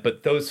on it,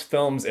 but those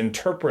films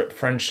interpret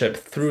friendship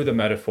through the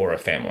metaphor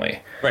of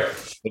family. Right.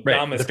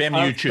 The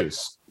family you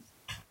choose.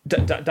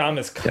 Dom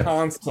is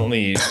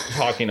constantly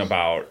talking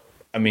about,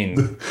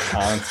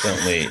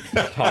 constantly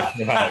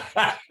talking about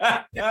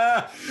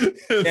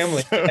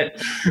family,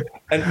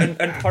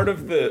 and part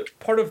of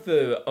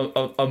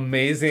the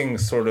amazing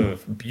sort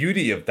of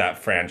beauty of that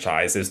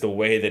franchise is the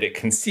way that it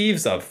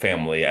conceives of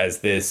family as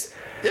this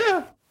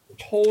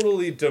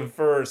totally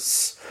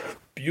diverse,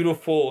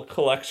 beautiful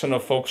collection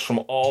of folks from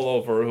all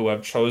over who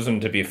have chosen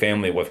to be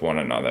family with one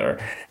another,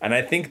 and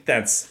I think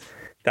that's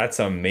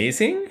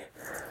amazing.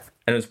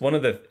 And it's one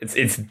of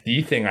it's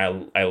the thing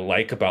I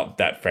like about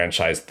that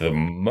franchise the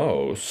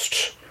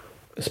most,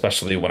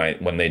 especially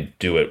when they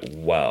do it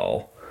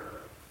well.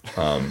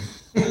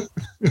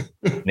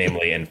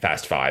 Namely in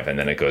Fast 5, and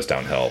then it goes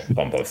downhill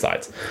on both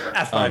sides.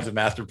 Fast 5's a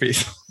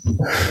masterpiece.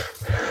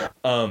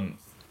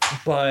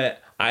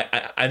 But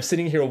I'm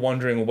sitting here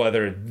wondering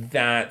whether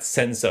that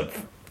sense of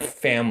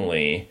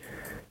family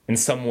in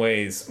some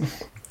ways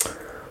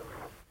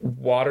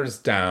waters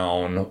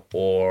down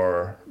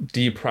or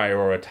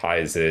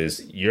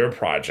deprioritizes your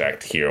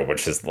project here,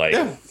 which is like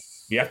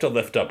you have to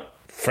lift up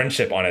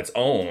friendship on its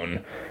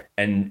own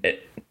and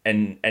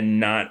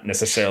not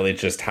necessarily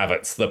just have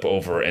it slip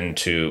over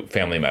into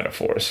family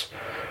metaphors.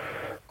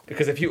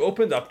 Because if you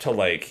opened up to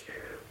like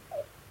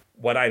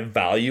what I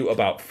value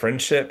about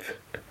friendship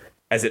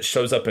as it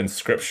shows up in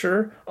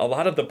scripture, a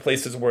lot of the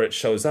places where it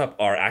shows up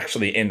are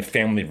actually in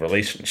family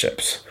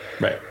relationships.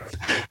 Right.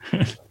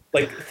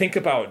 Like, think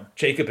about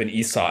Jacob and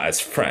Esau as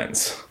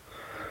friends,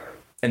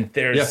 and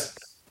there's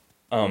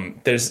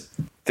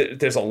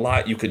a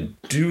lot you could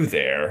do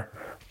there,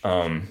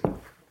 and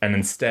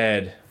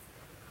instead,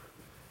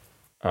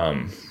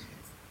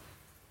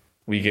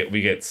 we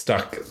get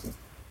stuck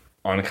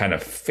on kind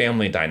of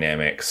family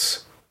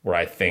dynamics where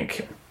I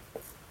think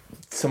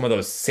some of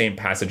those same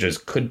passages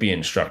could be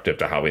instructive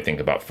to how we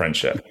think about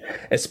friendship,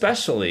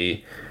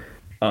 especially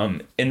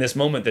in this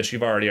moment that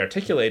you've already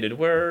articulated,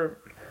 where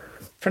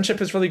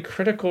friendship is really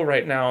critical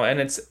right now, and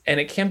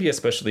it can be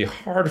especially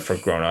hard for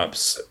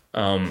grown-ups.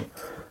 And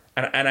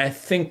I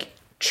think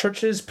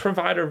churches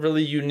provide a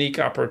really unique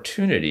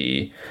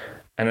opportunity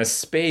and a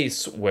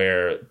space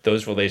where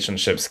those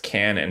relationships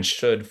can and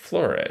should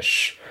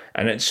flourish.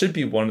 And it should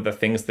be one of the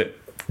things that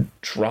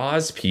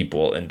draws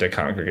people into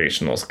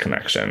congregational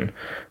connection,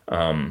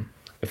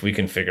 if we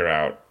can figure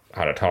out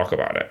how to talk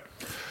about it.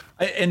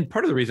 And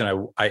part of the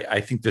reason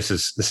I think this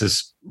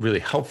is really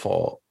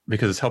helpful,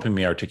 because it's helping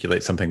me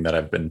articulate something that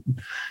I've been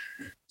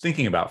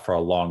thinking about for a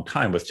long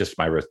time with just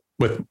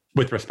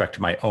with respect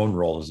to my own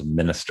role as a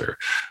minister,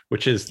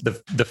 which is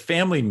the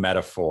family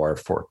metaphor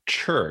for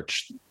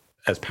church,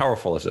 as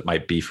powerful as it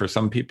might be for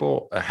some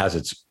people, has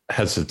its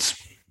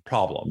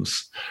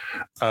problems,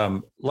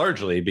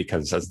 largely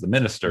because as the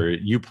minister,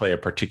 you play a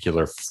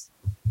particular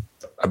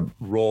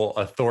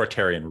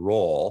authoritarian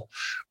role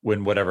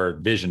when whatever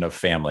vision of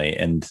family,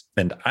 and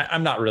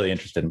I'm not really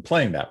interested in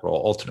playing that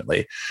role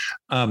ultimately.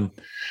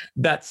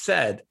 That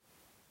said,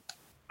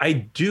 I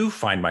do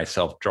find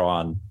myself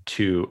drawn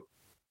to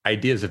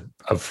ideas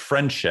of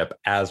friendship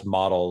as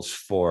models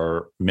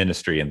for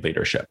ministry and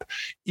leadership,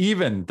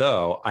 even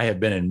though I have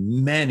been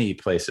in many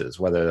places,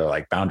 whether they're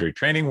like boundary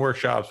training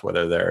workshops,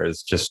 whether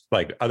there's just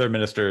like other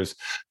ministers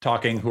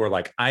talking who are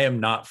like, I am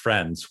not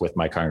friends with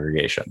my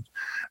congregation.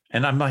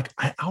 And I'm like,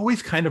 I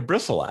always kind of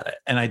bristle at it.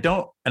 And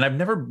I've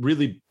never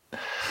really,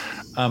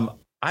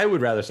 I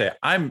would rather say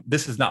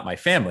this is not my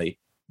family.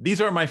 These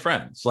are my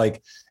friends.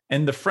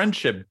 And the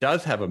friendship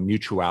does have a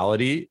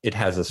mutuality. It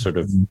has a sort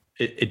of,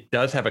 it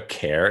does have a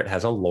care. It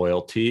has a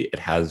loyalty. It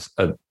has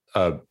a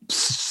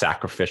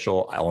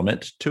sacrificial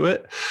element to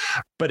it,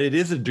 but it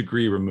is a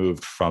degree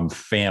removed from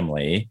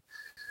family,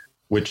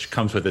 which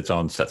comes with its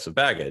own sets of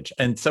baggage.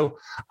 And so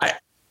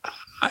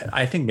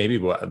I think maybe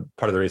part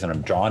of the reason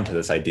I'm drawn to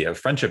this idea of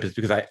friendship is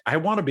because I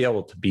want to be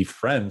able to be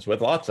friends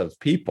with lots of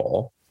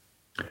people,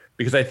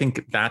 because I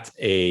think that's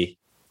a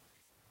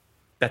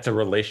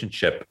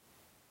relationship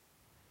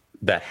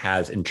that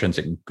has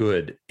intrinsic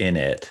good in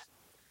it,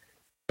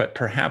 but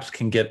perhaps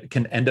can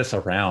end us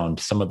around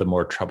some of the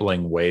more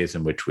troubling ways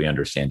in which we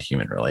understand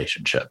human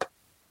relationship.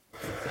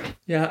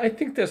 Yeah, I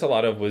think there's a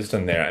lot of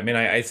wisdom there. I mean,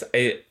 I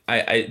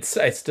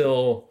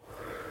still,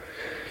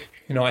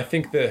 I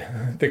think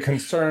the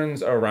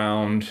concerns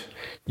around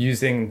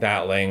using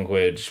that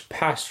language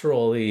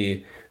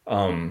pastorally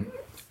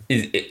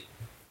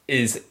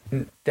is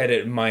that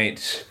it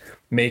might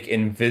make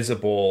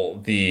invisible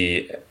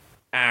the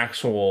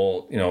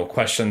actual,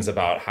 questions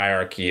about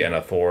hierarchy and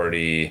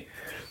authority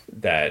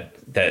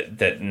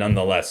that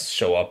nonetheless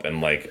show up in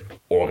like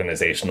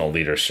organizational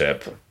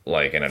leadership,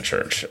 like in a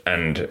church.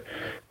 And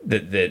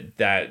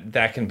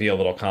that can be a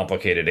little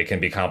complicated. It can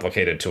be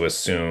complicated to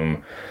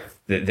assume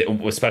that,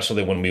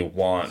 especially when we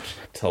want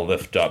to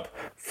lift up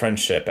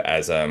friendship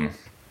as a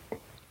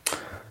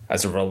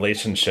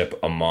relationship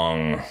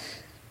among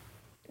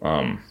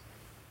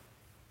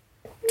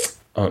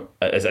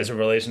as a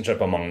relationship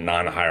among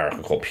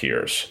non-hierarchical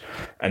peers.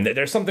 And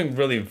there's something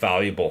really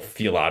valuable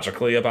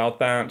theologically about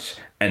that,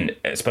 and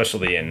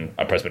especially in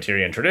a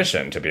Presbyterian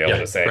tradition, to be able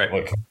to say, right.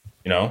 look,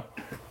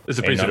 This is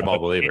a priesthood of all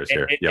believers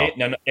here.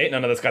 None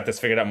of us got this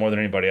figured out more than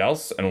anybody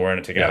else, and we're in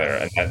it together.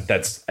 Yeah. And I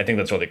think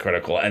that's really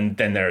critical. And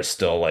then there's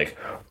still like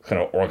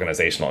kind of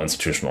organizational,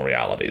 institutional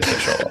realities that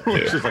show up too.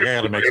 It's just like, I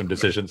got to make some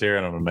decisions here,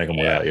 and I'm going to make them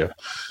without you.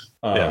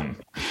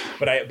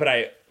 But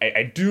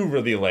I do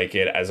really like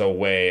it as a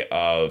way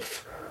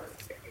of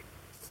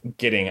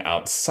getting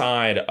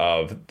outside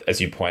of, as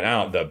you point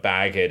out, the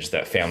baggage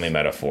that family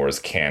metaphors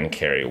can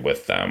carry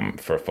with them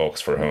for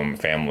folks for whom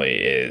family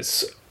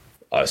is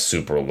a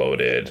super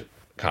loaded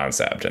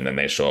concept. And then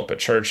they show up at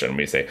church and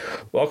we say,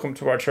 welcome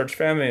to our church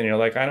family. And you're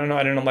like, I don't know,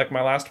 I didn't like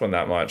my last one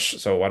that much,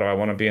 so why do I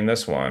want to be in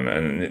this one?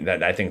 And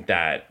I think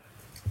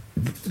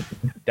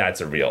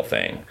that's a real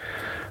thing.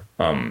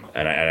 And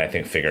I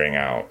think figuring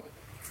out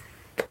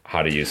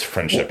how to use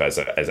friendship as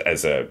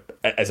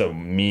a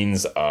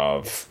means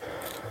of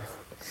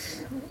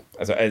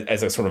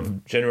as a sort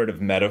of generative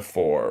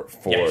metaphor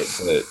for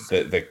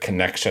the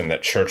connection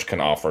that church can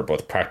offer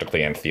both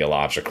practically and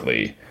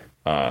theologically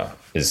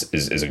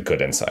is a good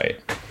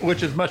insight.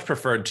 Which is much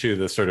preferred to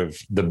the sort of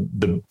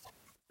the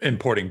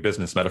importing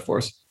business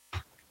metaphors.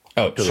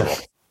 Oh, sure.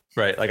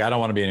 Right. Like, I don't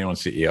want to be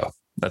anyone's CEO.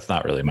 That's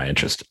not really my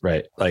interest.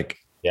 Right. Like,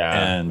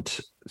 yeah. And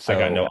so I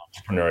got no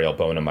entrepreneurial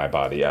bone in my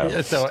body.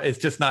 Yeah. So it's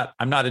just not,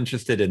 I'm not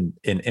interested in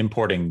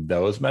importing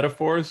those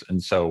metaphors.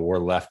 And so we're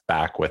left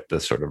back with the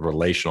sort of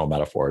relational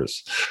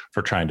metaphors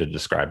for trying to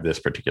describe this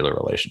particular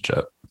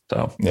relationship.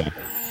 So, yeah.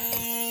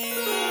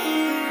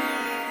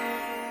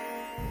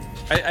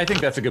 I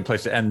think that's a good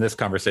place to end this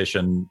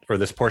conversation, or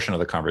this portion of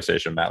the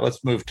conversation, Matt.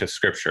 Let's move to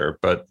scripture.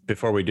 But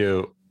before we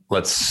do,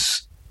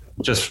 let's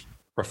just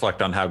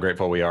reflect on how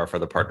grateful we are for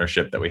the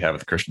partnership that we have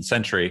with Christian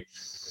Century.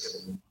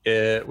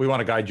 We want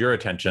to guide your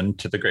attention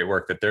to the great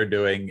work that they're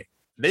doing.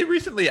 They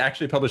recently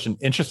actually published an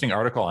interesting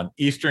article on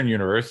Eastern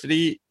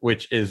University,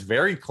 which is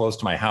very close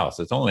to my house.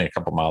 It's only a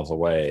couple miles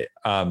away.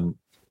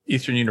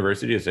 Eastern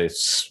University is a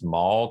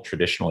small,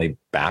 traditionally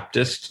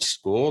Baptist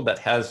school that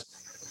has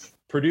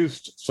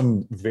produced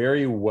some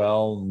very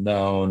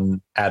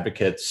well-known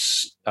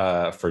advocates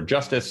for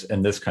justice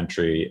in this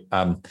country.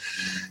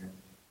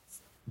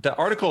 The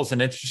article is an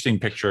interesting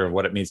picture of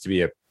what it means to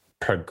be a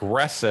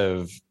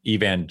progressive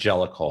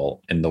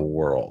evangelical in the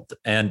world.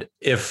 And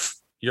if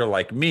you're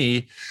like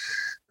me,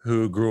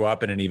 who grew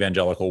up in an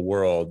evangelical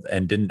world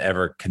and didn't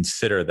ever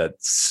consider that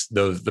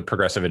the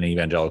progressive and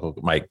evangelical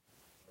might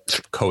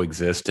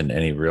coexist in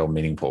any real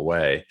meaningful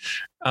way,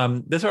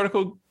 this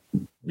article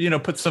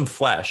puts some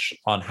flesh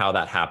on how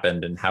that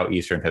happened and how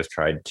Eastern has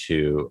tried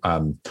to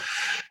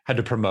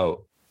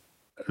promote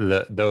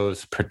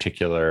those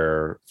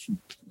particular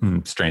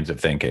strains of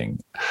thinking.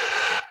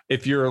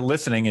 If you're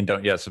listening and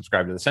don't yet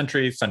subscribe to the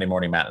Century, Sunday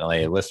Morning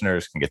Matinee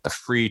listeners can get the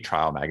free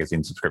trial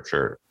magazine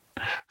subscription.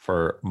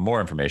 For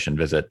more information,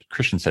 visit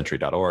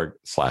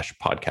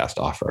christiancentury.org/podcast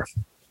offer.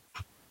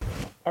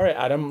 All right,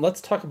 Adam,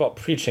 let's talk about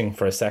preaching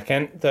for a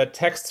second. The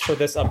texts for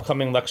this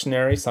upcoming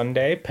lectionary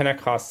Sunday,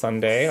 Pentecost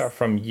Sunday, are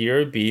from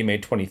Year B, May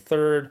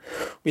 23rd.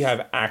 We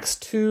have Acts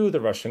 2, the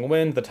rushing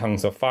wind, the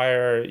tongues of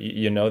fire.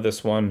 You know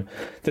this one.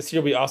 This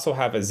year we also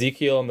have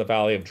Ezekiel in the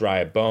valley of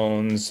dry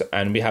bones,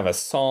 and we have a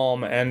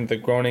psalm and the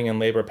groaning and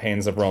labor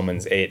pains of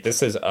Romans 8.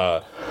 This is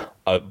a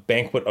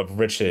banquet of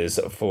riches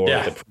for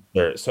the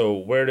preacher. So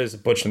where does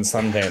Butch and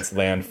Sundance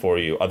land for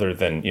you, other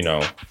than,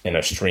 in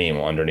a stream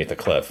underneath a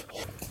cliff?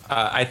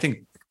 I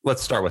think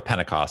let's start with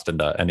Pentecost and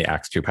the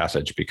Acts 2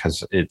 passage,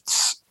 because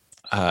it's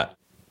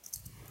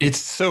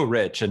so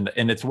rich, and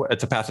it's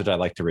a passage I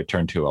like to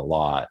return to a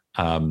lot.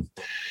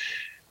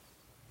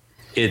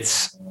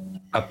 It's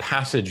a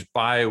passage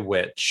by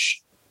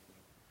which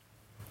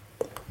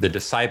the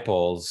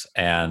disciples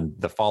and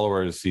the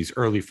followers, these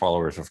early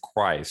followers of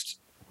Christ,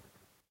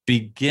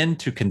 begin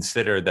to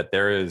consider that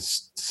there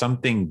is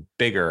something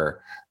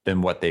bigger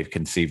than what they've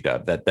conceived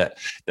of, that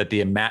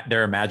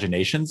their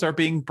imaginations are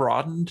being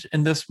broadened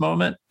in this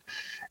moment.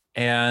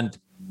 And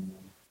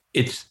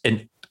it's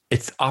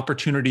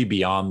opportunity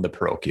beyond the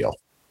parochial.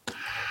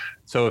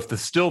 So if the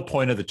still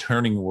point of the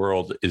turning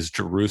world is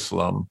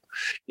Jerusalem,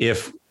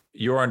 if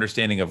your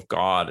understanding of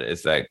God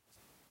is that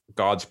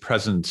God's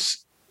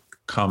presence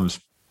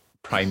comes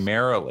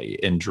primarily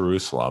in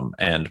Jerusalem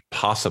and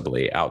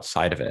possibly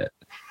outside of it,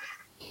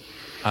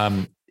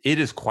 it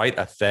is quite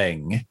a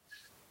thing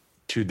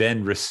to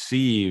then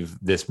receive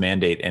this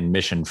mandate and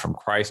mission from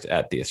Christ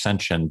at the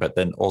ascension, but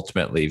then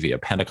ultimately via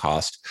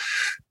Pentecost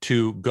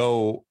to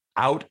go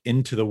out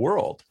into the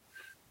world.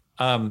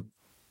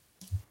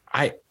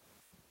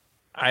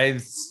 I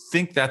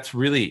think that's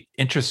really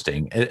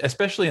interesting,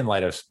 especially in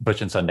light of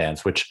Butch and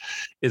Sundance, which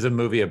is a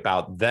movie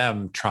about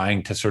them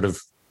trying to sort of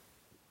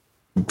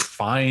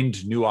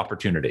find new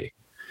opportunity.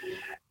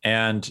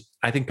 And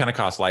I think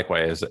Pentecost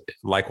likewise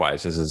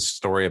is a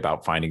story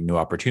about finding new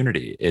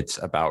opportunity. It's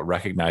about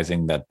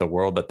recognizing that the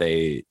world that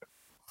they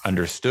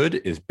understood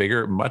is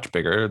bigger, much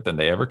bigger than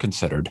they ever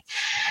considered.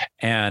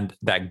 And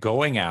that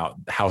going out,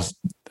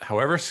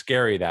 however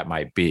scary that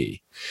might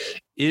be,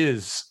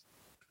 is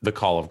the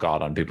call of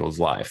God on people's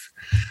life.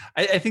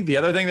 I think the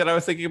other thing that I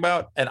was thinking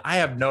about, and I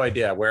have no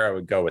idea where I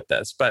would go with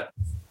this, but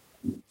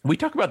we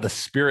talk about the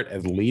Spirit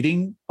as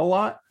leading a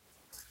lot,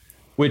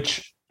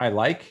 which I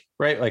like,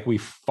 right? Like we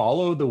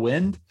follow the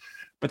wind,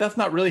 but that's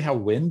not really how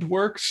wind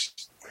works.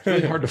 It's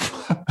really hard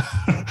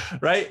to,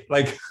 right?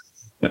 Like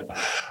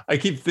I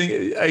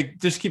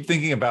just keep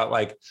thinking about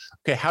like,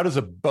 okay, how does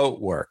a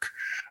boat work?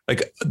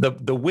 Like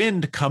the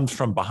wind comes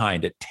from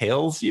behind, it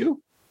tails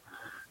you.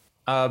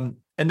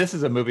 And this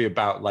is a movie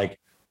about like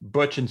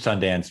Butch and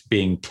Sundance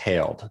being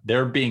tailed.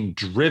 They're being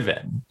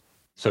driven,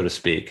 so to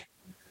speak,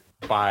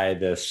 by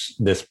this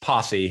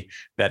posse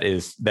that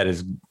is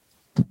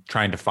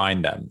trying to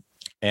find them.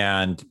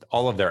 And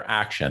all of their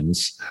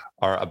actions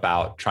are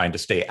about trying to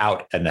stay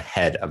out and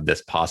ahead of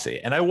this posse.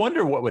 And I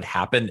wonder what would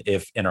happen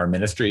if in our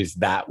ministries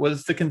that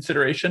was the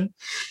consideration.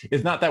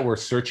 It's not that we're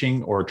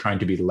searching or trying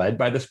to be led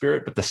by the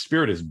Spirit, but the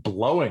Spirit is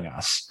blowing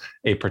us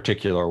a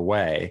particular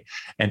way.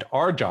 And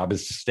our job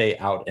is to stay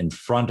out in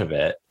front of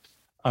it,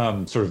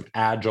 sort of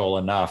agile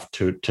enough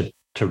to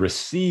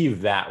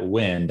receive that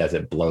wind as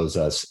it blows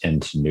us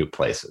into new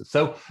places.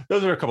 So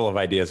those are a couple of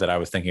ideas that I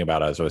was thinking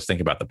about as I was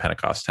thinking about the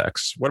Pentecost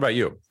text. What about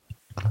you?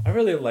 I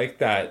really like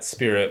that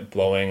Spirit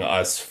blowing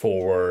us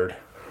forward,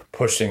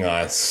 pushing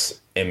us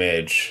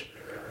image.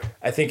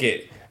 I think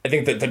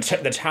that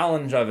the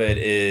challenge of it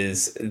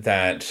is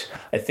that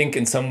I think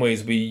in some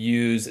ways we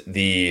use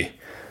the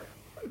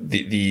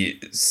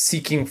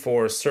seeking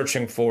for,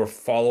 searching for,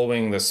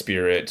 following the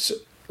Spirit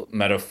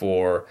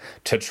metaphor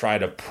to try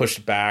to push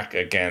back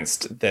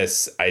against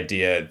this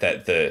idea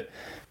that the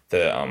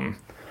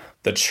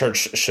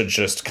church should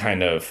just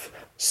kind of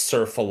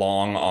surf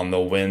along on the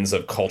winds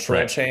of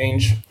cultural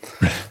change.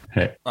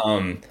 Right.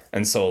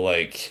 And so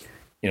like,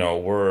 you know,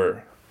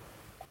 we're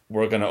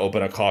going to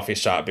open a coffee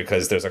shop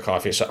because there's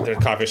coffee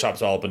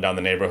shops all up and down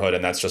the neighborhood,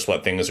 and that's just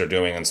what things are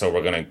doing. And so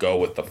we're going to go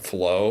with the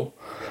flow.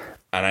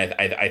 And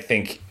I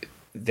think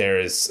there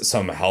is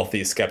some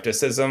healthy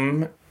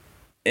skepticism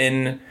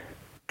in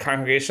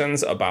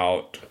congregations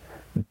about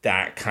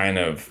that kind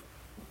of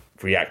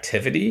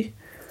reactivity,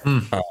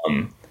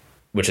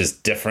 which is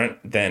different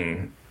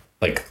than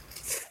like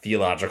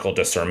theological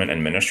discernment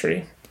and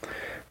ministry.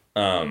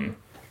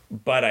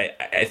 But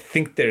I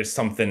think there's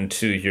something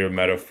to your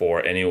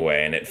metaphor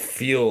anyway, and it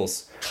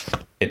feels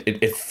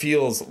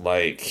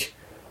like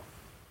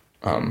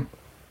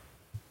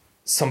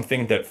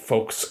something that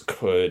folks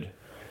could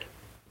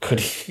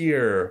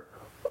hear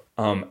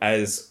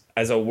as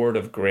a word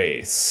of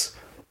grace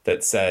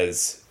that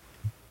says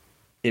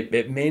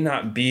it may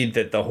not be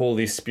that the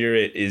Holy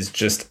Spirit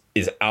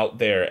is out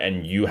there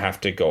and you have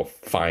to go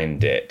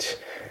find it.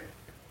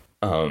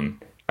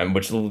 And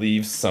which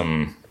leaves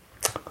some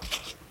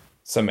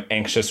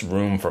anxious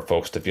room for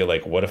folks to feel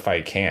like, what if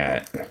I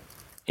can't,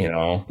 you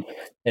know?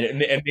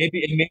 And it may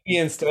be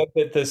instead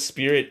that the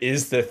Spirit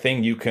is the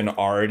thing you can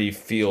already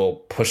feel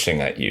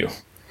pushing at you.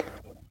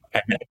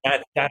 And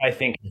that I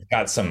think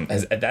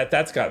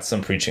that's got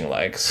some preaching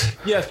legs.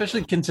 Yeah,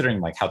 especially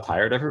considering like how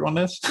tired everyone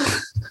is.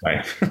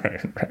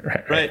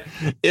 Right.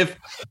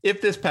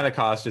 If this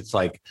Pentecost, it's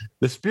like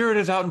the Spirit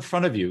is out in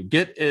front of you.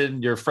 Get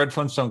in your Fred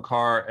Flintstone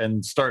car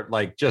and start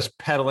like just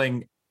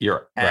pedaling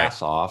your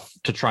ass off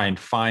to try and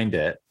find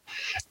it.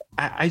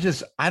 I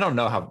don't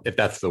know if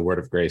that's the word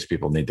of grace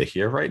people need to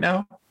hear right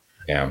now.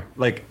 Yeah.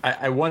 Like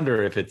I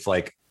wonder if it's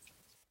like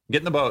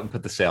get in the boat and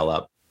put the sail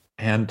up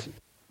and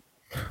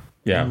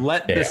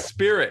let the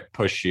Spirit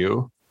push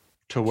you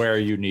to where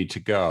you need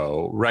to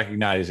go,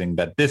 recognizing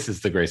that this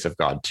is the grace of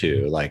God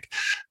too. Like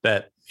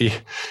that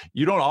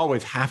you don't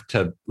always have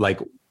to like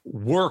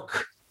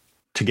work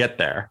to get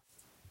there.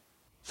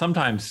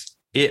 Sometimes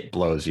it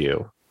blows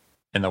you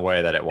in the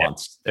way that it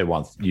wants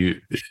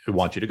you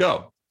to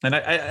go. And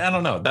I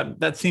don't know,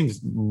 that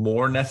seems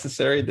more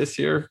necessary this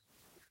year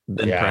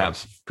than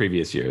perhaps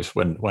previous years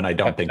when I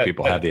don't think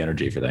people have the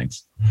energy for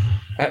things.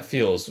 That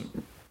feels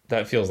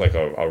like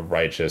a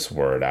righteous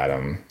word,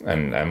 Adam.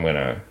 And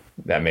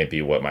that may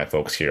be what my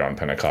folks hear on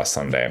Pentecost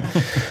Sunday.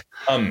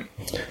 I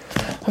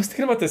was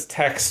thinking about this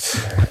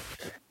text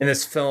in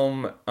this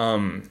film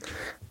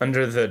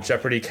under the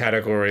Jeopardy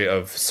category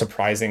of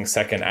surprising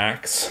second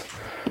acts,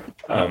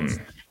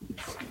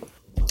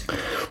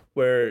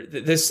 where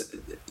this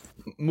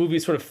movie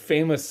sort of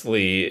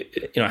famously,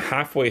 you know,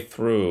 halfway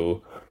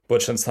through,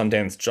 Butch and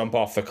Sundance jump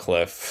off the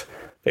cliff.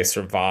 They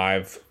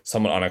survive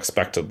somewhat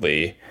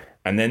unexpectedly,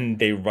 and then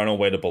they run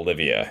away to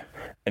Bolivia.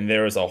 And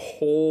there is a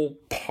whole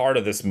part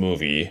of this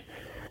movie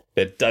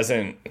that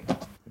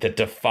that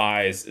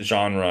defies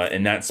genre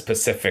in that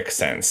specific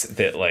sense,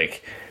 that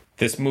like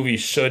this movie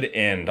should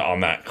end on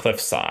that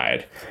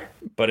cliffside,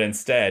 but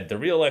instead the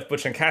real life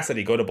Butch and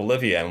Cassidy go to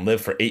Bolivia and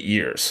live for 8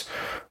 years,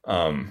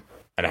 and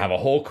have a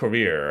whole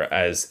career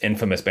as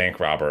infamous bank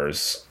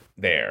robbers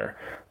there.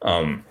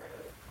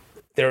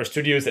 There are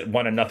studios that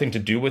wanted nothing to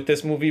do with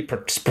this movie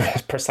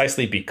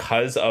precisely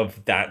because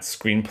of that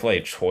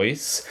screenplay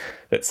choice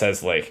that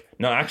says like,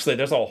 no, actually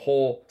there's a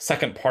whole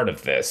second part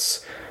of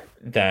this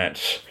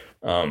that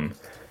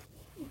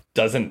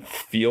doesn't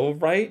feel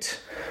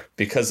right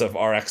because of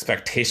our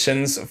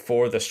expectations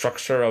for the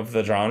structure of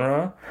the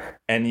genre,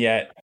 and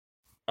yet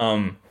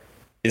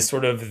is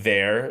sort of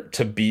there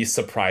to be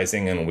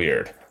surprising and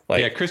weird.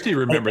 Like, yeah, Christy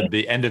remembered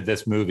the end of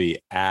this movie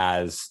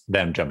as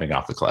them jumping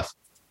off the cliff.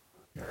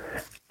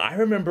 I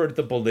remembered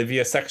the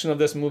Bolivia section of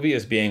this movie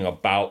as being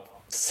about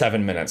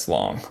 7 minutes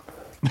long,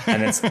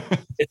 and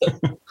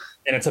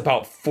it's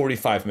about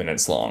 45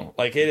 minutes long.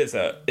 Like it is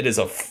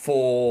a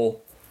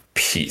full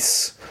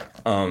piece.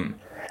 And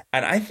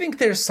I think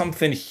there's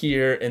something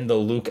here in the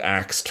Luke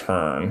Axe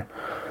turn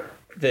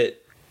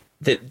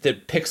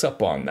that picks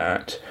up on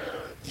that,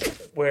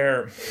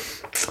 where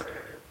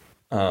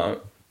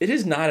it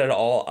is not at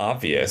all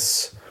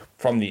obvious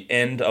from the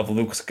end of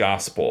Luke's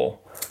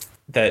gospel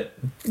that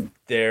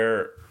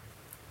there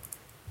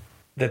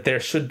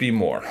should be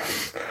more.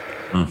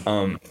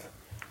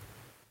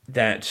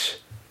 That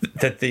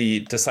the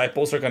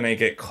disciples are going to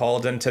get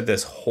called into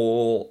this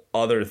whole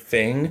other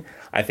thing.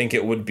 I think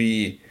it would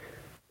be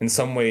in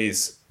some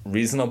ways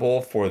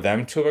reasonable for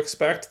them to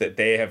expect that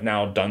they have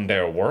now done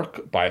their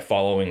work by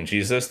following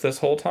Jesus this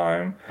whole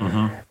time.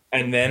 Mm-hmm.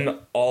 And then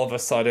all of a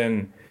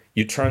sudden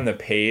you turn the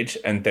page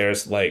and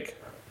there's like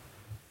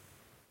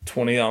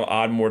 20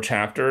 odd more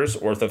chapters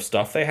worth of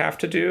stuff they have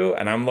to do.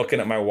 And I'm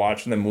looking at my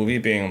watch in the movie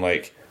being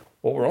like,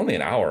 well, we're only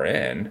an hour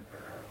in.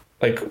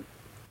 Like,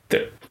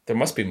 there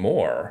must be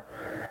more.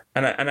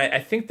 And I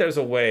think there's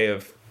a way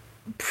of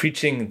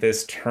preaching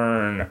this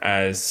turn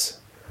as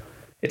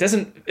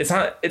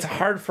it's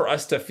hard for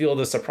us to feel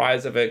the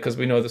surprise of it because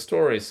we know the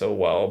story so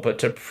well, but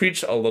to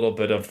preach a little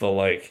bit of the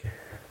like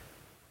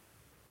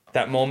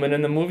that moment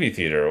in the movie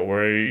theater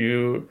where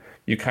you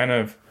kind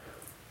of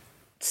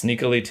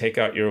sneakily take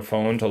out your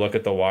phone to look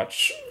at the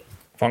watch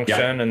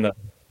function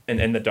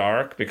in the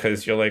dark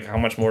because you're like, how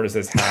much more does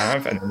this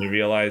have? And then you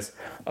realize,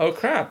 oh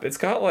crap, it's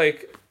got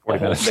like a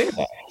whole thing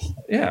left.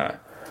 Yeah.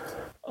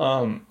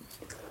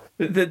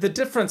 The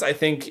difference, I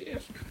think,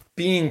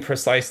 being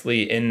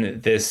precisely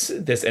in this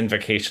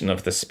invocation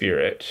of the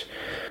Spirit,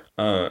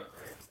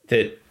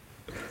 that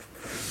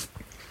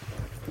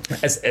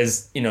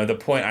as you know, the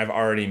point I've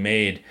already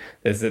made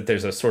is that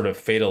there's a sort of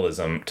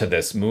fatalism to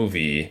this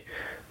movie,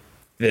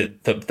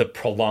 that the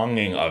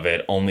prolonging of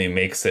it only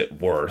makes it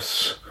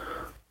worse,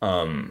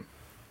 and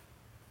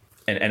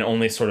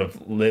only sort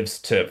of lives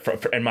to,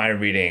 in my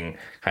reading,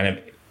 kind of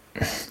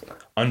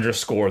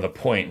underscore the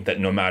point that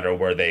no matter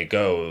where they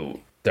go,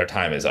 their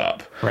time is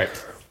up.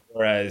 Right.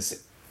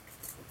 Whereas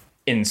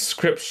in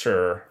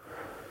Scripture,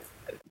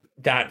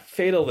 that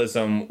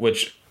fatalism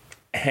which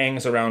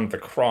hangs around the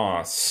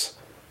cross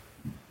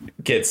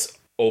gets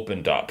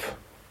opened up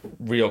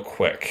real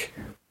quick,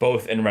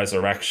 both in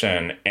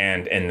resurrection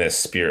and in this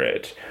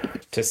Spirit,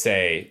 to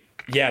say,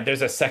 yeah,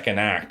 there's a second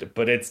act,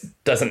 but it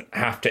doesn't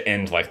have to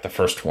end like the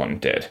first one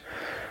did.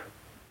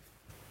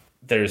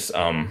 There's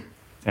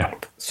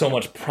so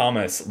much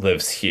promise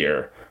lives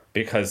here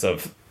because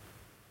the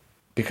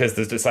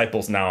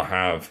disciples now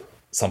have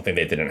something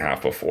they didn't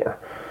have before,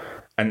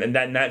 and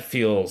that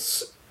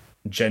feels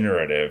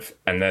generative,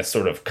 and that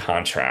sort of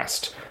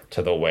contrast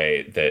to the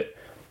way that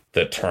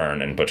the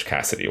turn in Butch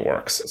Cassidy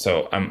works.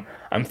 So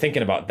I'm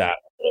thinking about that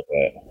a little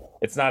bit.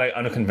 It's not an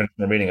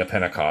unconventional reading of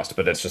Pentecost,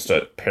 but it's just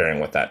a pairing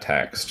with that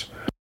text.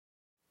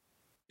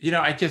 You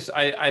know,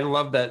 I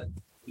love that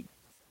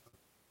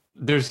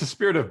there's the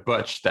spirit of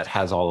Butch that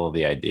has all of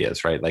the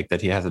ideas, right? Like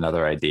that he has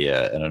another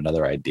idea and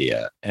another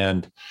idea.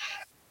 And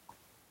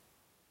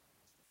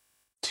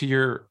to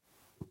your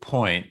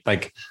point,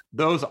 like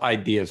those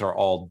ideas are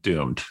all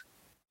doomed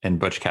in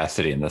Butch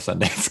Cassidy and the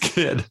Sundance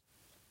Kid.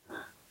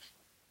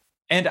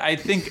 And I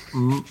think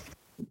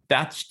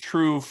that's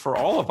true for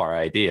all of our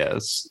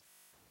ideas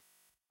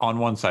on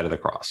one side of the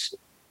cross.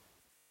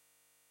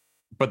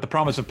 But the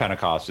promise of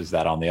Pentecost is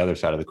that on the other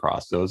side of the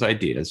cross, those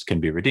ideas can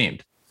be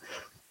redeemed.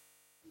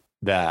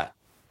 That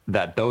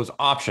those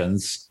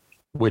options,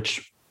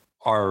 which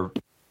are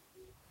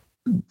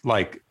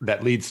like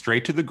that lead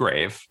straight to the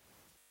grave,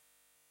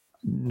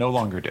 no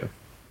longer do.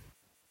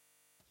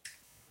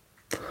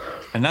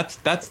 And that's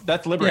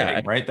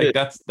liberating, right? Like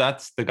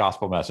that's the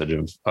gospel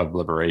message of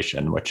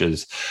liberation, which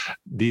is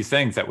these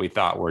things that we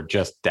thought were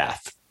just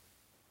death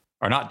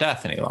are not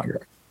death any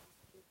longer.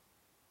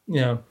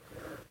 Yeah.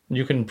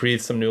 You can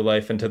breathe some new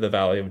life into the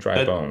valley of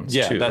dry bones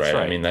too, right?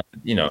 I mean,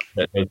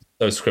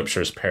 those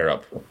scriptures pair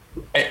up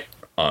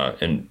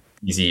in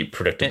easy,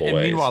 predictable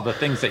ways. Meanwhile, the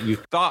things that you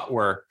thought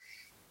were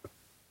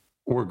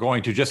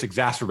going to just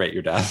exacerbate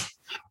your death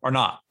are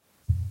not.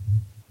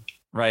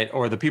 right?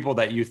 Or the people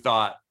that you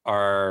thought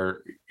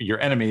are your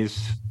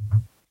enemies,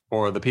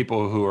 or the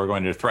people who are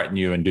going to threaten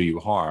you and do you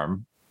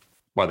harm,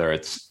 whether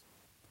it's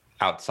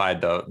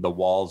outside the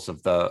walls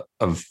of the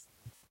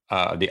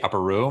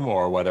upper room,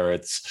 or whether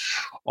it's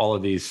all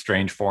of these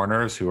strange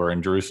foreigners who are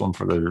in Jerusalem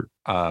for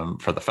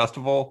the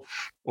festival,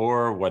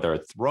 or whether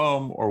it's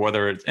Rome, or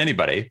whether it's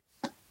anybody,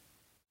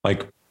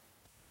 like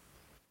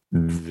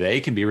they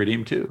can be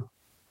redeemed too.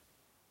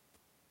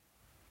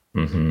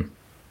 Mm-hmm.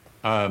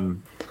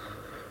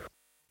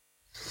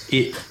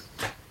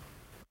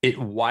 It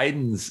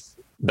widens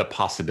the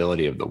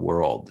possibility of the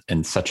world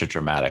in such a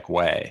dramatic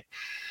way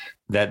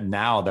that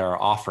now there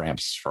are off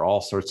ramps for all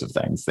sorts of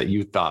things that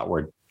you thought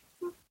were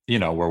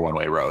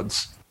one-way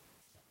roads.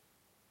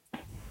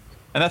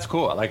 And that's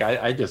cool. Like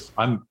I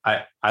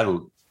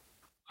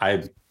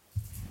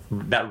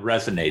that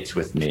resonates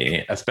with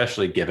me,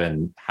 especially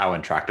given how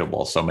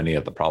intractable so many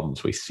of the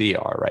problems we see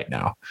are right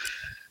now.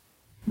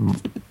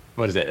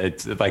 What is it?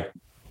 It's like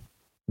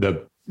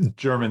the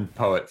German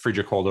poet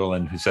Friedrich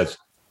Hölderlin, who says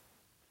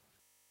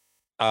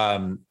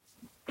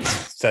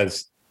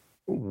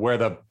where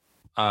the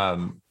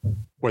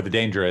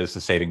danger is,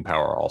 the saving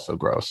power also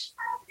grows.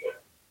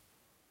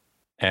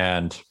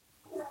 And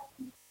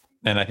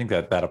I think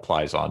that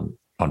applies on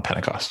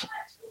Pentecost.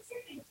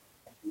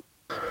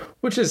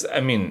 Which is,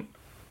 I mean,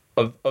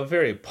 a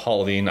very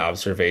Pauline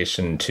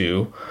observation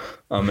too,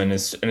 and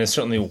is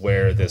certainly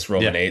where this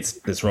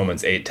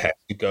Romans 8 text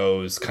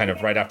goes, kind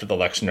of right after the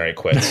lectionary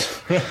quits.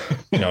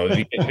 we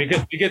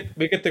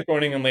get the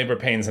groaning and labor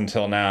pains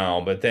until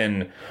now, but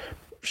then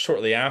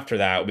shortly after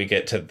that we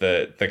get to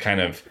the kind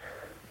of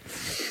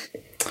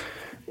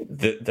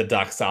the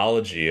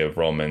doxology of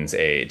Romans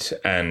 8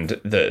 and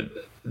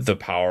the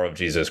power of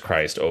Jesus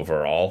Christ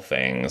over all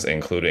things,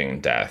 including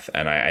death.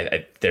 And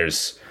I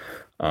there's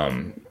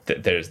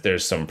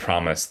some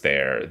promise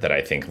there that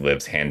I think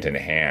lives hand in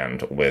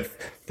hand with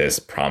this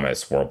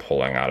promise we're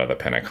pulling out of the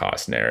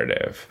Pentecost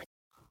narrative.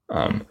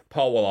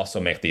 Paul will also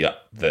make the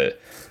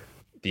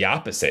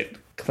opposite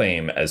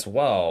claim as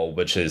well,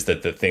 which is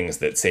that the things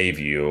that save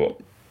you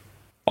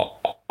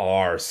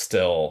are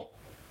still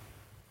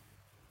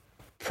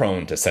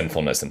prone to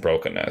sinfulness and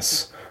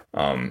brokenness.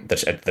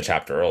 The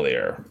chapter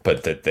earlier,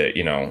 but that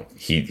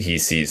he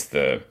sees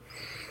the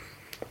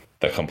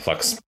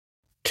complex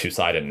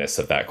two-sidedness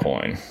of that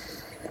coin.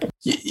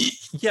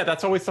 Yeah,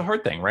 that's always the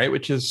hard thing, right?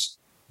 Which is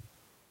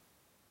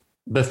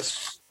the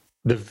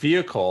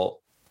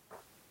vehicle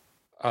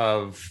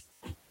of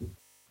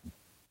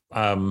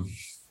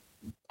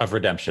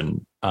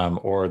redemption,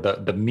 or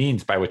the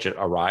means by which it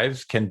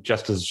arrives can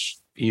just as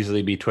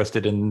easily be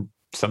twisted in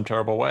some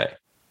terrible way.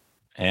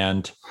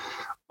 And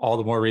all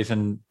the more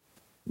reason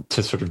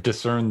to sort of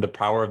discern the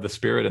power of the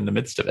Spirit in the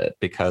midst of it,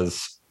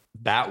 because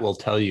that will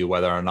tell you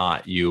whether or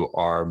not you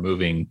are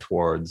moving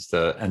towards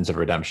the ends of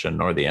redemption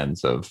or the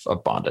ends of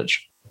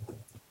bondage.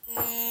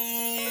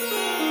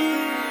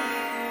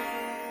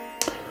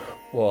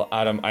 Well,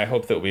 Adam, I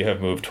hope that we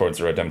have moved towards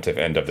the redemptive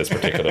end of this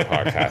particular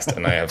podcast,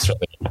 and I have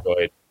certainly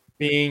enjoyed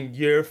being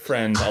your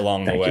friend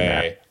along the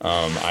way.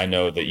 I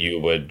know that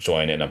you would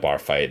join in a bar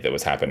fight that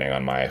was happening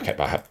on my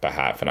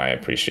behalf, and I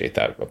appreciate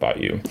that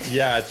about you.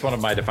 Yeah, it's one of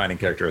my defining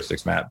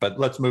characteristics, Matt. But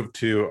let's move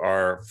to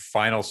our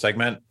final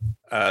segment.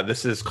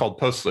 This is called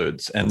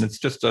Postludes, and it's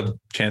just a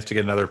chance to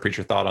get another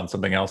preacher thought on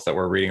something else that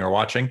we're reading or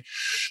watching.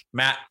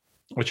 Matt,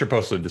 what's your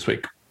postlude this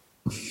week?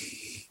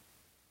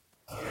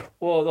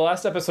 Well, the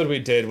last episode we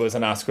did was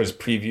an Oscars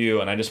preview,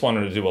 and I just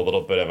wanted to do a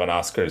little bit of an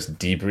Oscars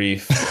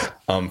debrief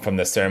from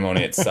the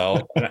ceremony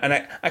itself. And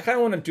I kind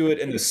of want to do it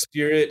in the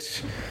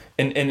spirit,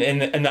 in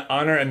the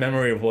honor and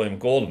memory of William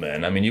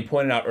Goldman. I mean, you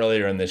pointed out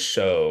earlier in this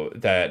show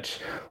that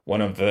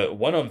one of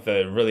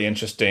the really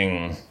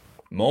interesting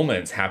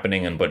moments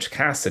happening in Butch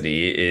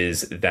Cassidy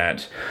is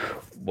that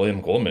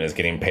William Goldman is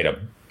getting paid a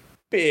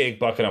big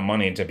bucket of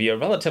money to be a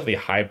relatively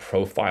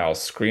high-profile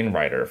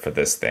screenwriter for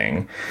this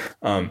thing.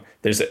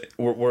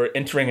 We're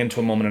entering into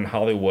a moment in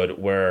Hollywood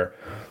where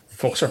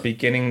folks are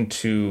beginning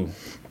to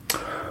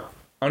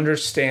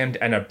understand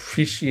and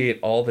appreciate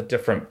all the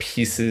different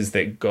pieces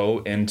that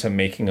go into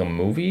making a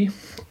movie,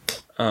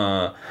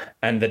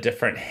 and the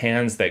different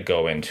hands that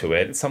go into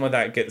it. Some of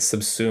that gets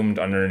subsumed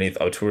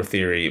underneath auteur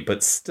theory,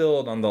 but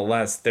still,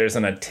 nonetheless, there's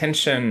an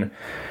attention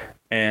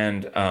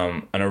and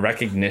a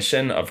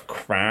recognition of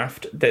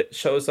craft that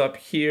shows up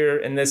here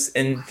in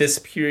this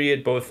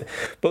period. Both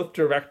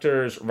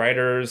directors,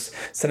 writers,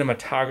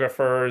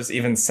 cinematographers,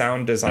 even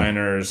sound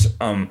designers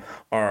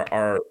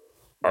are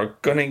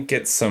gonna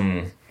get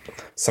some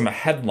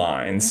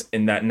headlines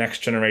in that next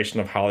generation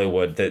of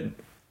Hollywood that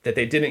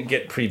they didn't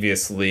get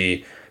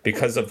previously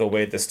because of the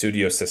way the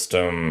studio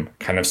system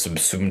kind of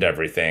subsumed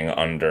everything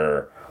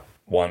under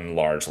one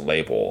large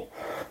label.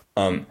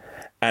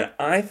 And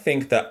I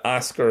think the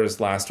Oscars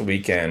last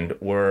weekend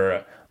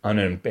were an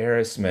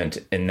embarrassment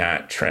in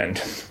that trend.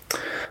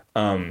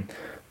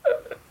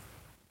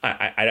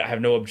 I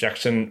have no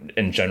objection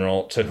in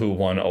general to who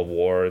won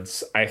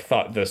awards. I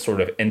thought the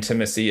sort of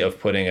intimacy of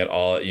putting it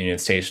all at Union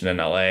Station in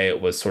LA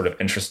was sort of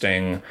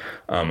interesting,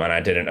 and I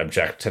didn't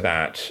object to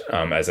that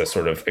as a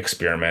sort of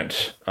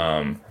experiment,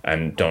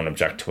 and don't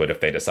object to it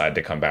if they decide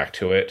to come back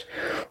to it.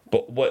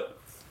 But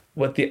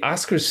what the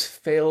Oscars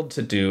failed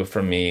to do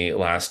for me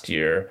last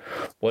year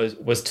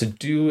was to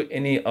do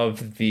any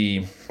of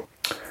the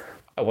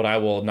what I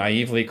will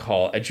naively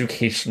call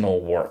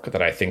educational work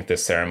that I think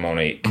this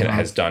ceremony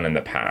has done in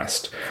the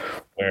past,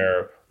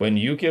 where when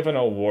you give an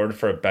award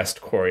for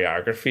best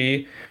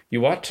choreography,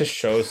 you ought to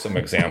show some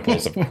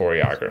examples of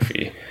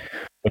choreography.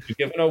 When you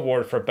give an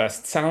award for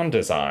best sound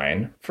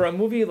design for a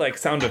movie like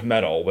Sound of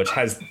Metal, which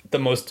has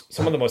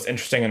some of the most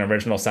interesting and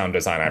original sound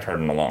design I've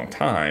heard in a long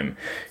time,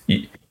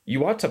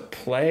 you ought to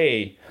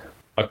play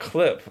a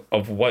clip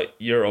of what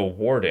you're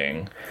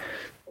awarding.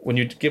 When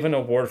you give an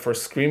award for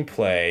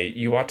screenplay,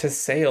 you ought to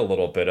say a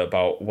little bit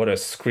about what a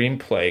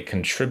screenplay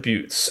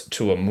contributes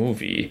to a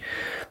movie.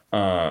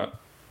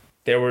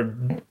 There were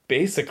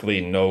basically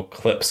no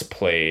clips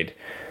played.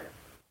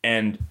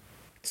 And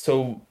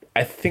so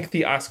I think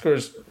the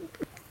Oscars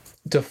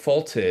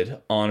defaulted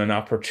on an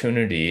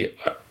opportunity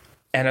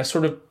and a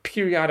sort of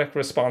periodic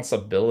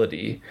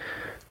responsibility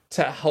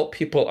to help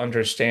people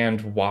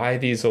understand why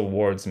these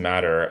awards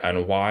matter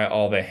and why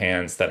all the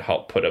hands that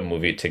help put a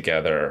movie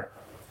together,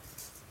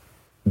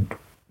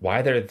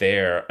 why they're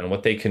there and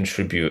what they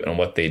contribute and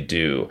what they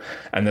do,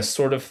 and the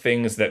sort of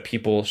things that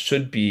people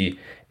should be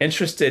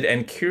interested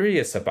and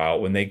curious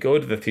about when they go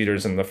to the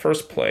theaters in the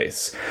first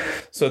place.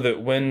 So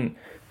that when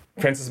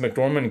Frances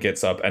McDormand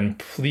gets up and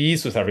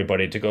pleads with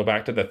everybody to go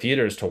back to the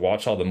theaters to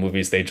watch all the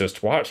movies they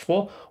just watched,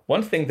 well,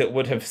 one thing that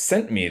would have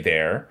sent me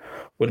there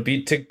would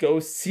be to go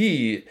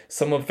see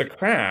some of the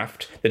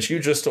craft that you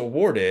just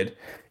awarded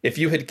if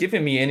you had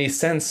given me any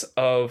sense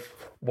of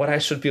what I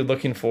should be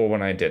looking for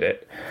when I did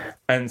it.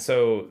 And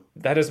so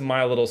that is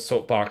my little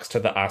soapbox to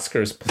the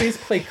Oscars. Please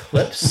play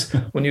clips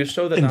when you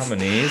show the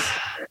nominees.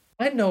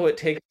 I know it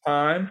takes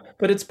time,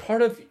 but it's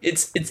part of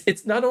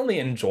it's not only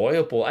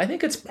enjoyable, I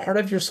think it's part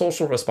of your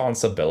social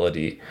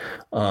responsibility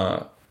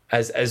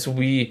as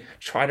we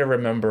try to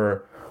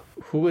remember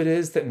who it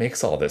is that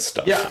makes all this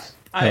stuff. Yeah,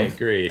 I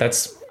agree. I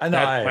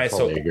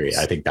totally agree.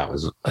 I think that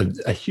was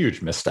a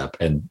huge misstep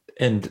and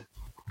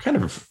kind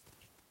of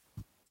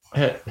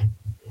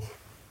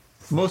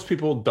most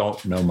people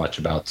don't know much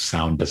about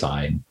sound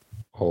design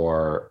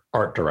or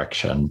art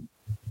direction.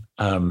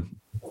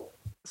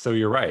 So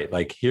you're right.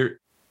 Like hair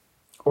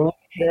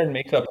and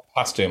makeup,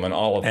 costume, and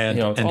all of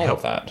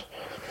of that.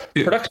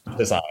 Production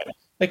design.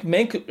 Like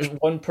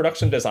one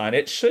production design,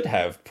 it should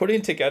have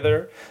putting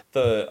together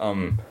the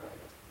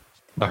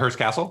Hearst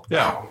Castle.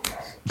 Yeah.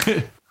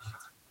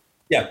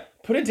 Yeah.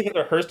 Putting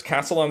together Hearst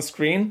Castle on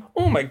screen.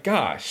 Oh my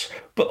gosh.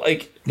 But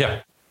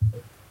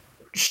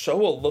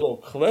show a little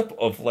clip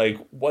of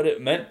what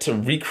it meant to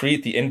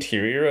recreate the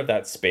interior of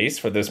that space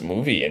for this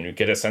movie, and you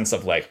get a sense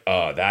of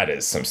oh, that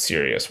is some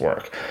serious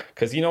work.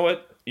 Because you know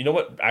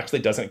what actually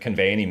doesn't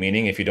convey any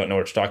meaning if you don't know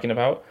what you're talking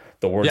about?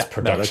 The words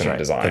production that's right.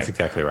 design. That's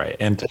exactly right.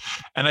 And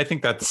I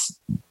think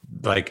that's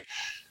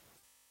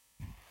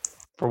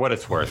for what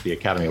it's worth, the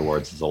Academy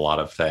Awards is a lot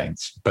of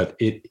things, but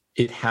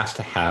it has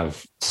to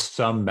have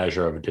some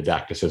measure of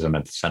didacticism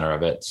at the center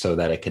of it so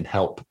that it can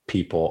help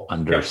people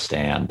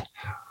understand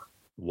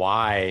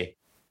why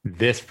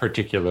this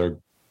particular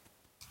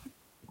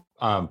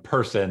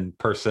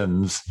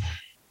persons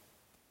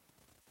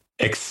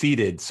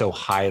exceeded so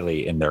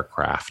highly in their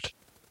craft.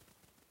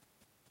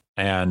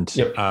 And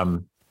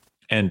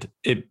and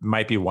it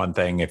might be one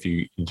thing if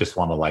you just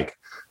want to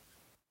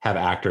have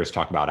actors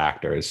talk about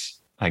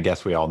actors. I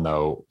guess we all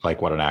know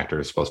what an actor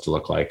is supposed to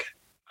look like.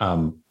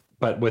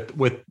 But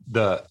with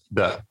the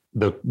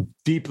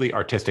deeply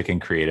artistic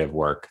and creative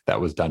work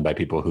that was done by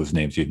people whose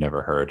names you'd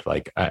never heard,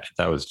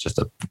 that was just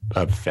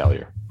a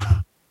failure.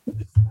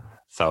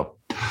 So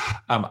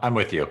I'm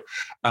with you.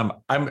 I'm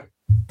going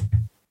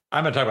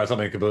to talk about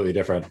something completely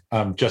different,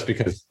 just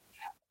because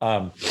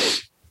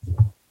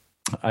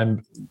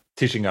I'm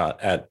teaching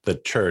at the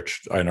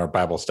church in our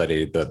Bible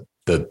study.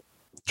 The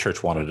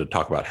church wanted to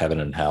talk about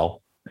heaven and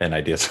hell and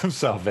ideas of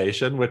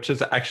salvation, which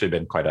has actually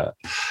been quite a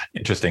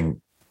interesting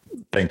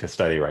thing to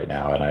study right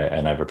now,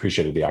 and I've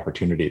appreciated the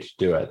opportunity to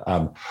do it.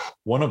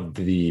 One of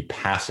the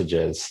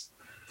passages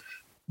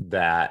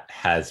that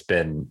has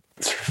been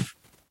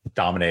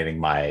dominating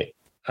my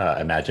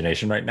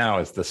imagination right now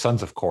is the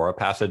Sons of Korah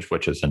passage,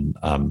 which is in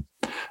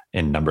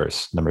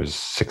Numbers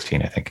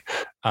 16, I think.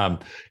 And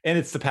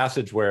it's the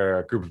passage where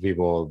a group of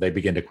people, they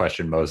begin to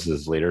question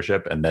Moses'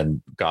 leadership, and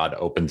then God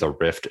opens a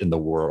rift in the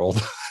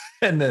world,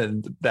 and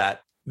then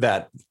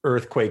that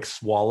earthquake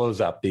swallows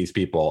up these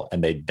people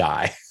and they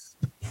die.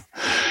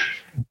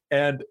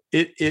 And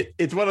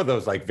it's one of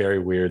those very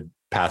weird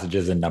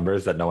passages in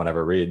Numbers that no one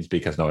ever reads,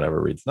 because no one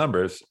ever reads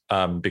Numbers,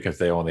 because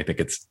they only think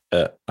it's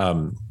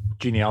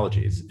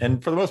genealogies.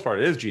 And for the most part,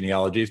 it is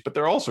genealogies, but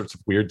there are all sorts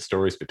of weird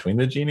stories between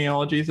the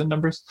genealogies and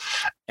Numbers.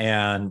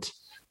 And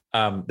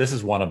This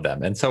is one of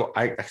them. And so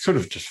I sort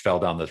of just fell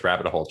down this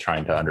rabbit hole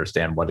trying to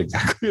understand what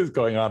exactly is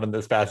going on in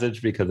this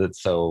passage because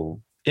it's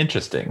so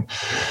interesting.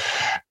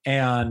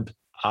 And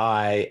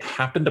I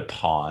happened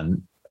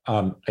upon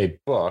a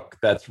book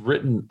that's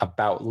written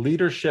about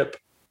leadership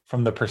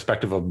from the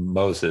perspective of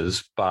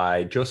Moses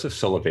by Joseph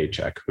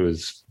Soloveitchik,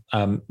 who's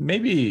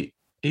maybe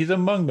he's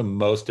among the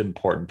most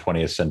important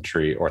 20th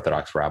century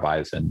Orthodox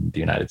rabbis in the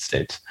United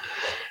States.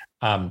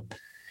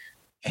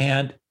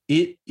 And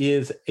it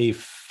is a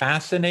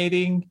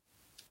fascinating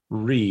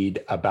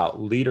read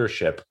about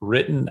leadership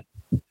written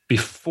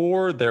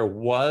before there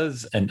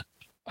was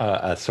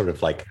a sort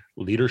of like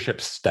leadership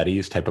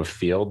studies type of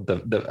field,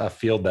 a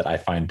field that I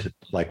find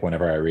like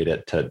whenever I read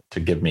it to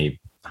give me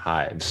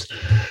hives.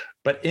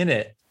 But in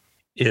it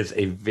is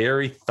a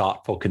very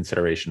thoughtful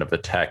consideration of the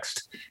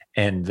text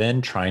and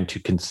then trying to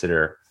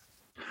consider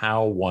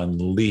how one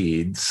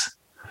leads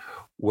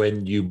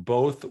when you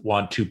both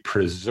want to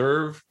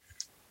preserve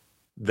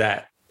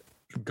that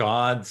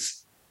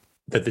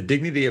the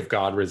dignity of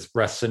God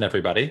rests in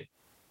everybody.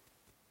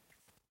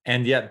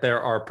 And yet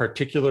there are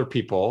particular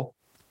people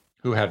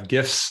who have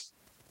gifts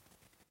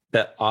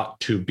that ought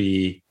to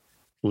be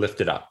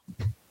lifted up.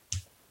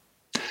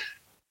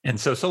 And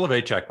so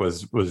Soloveitchik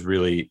was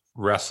really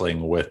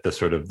wrestling with the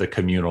sort of the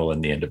communal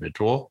and the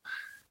individual.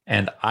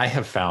 And I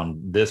have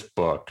found this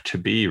book to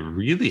be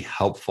really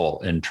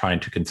helpful in trying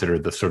to consider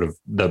the sort of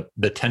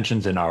the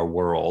tensions in our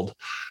world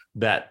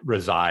that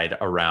reside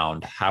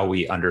around how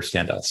we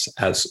understand us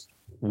as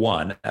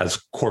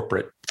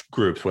corporate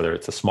groups, whether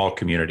it's a small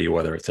community,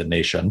 whether it's a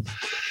nation,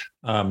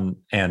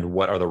 and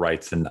what are the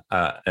rights and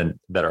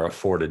that are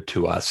afforded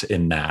to us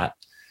in that.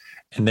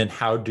 And then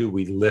how do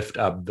we lift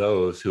up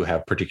those who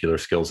have particular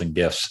skills and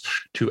gifts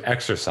to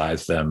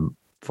exercise them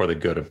for the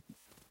good of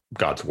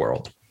God's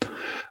world?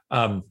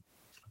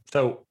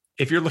 So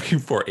if you're looking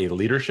for a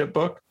leadership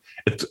book,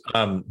 it's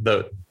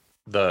the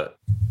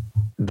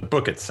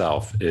book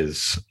itself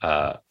is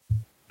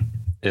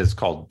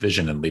called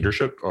Vision and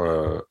Leadership,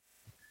 or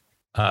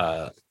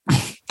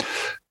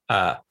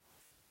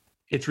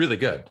it's really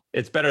good.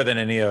 It's better than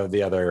any of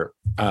the other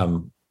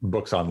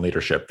books on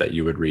leadership that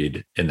you would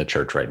read in the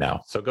church right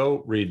now. So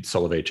go read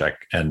Soloveitchik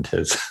and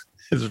his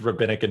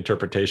rabbinic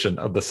interpretation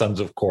of the Sons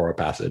of Korah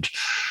passage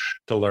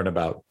to learn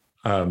about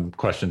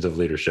questions of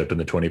leadership in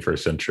the 21st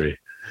century.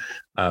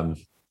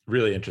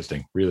 Really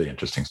interesting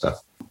stuff.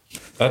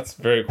 That's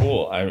very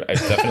cool. I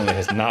definitely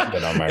has not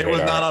been on my radar. It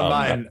was not on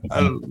mine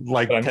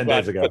like 10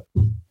 days ago.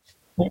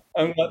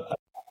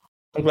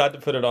 I'm glad to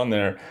put it on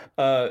there.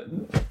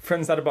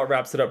 Friends, that about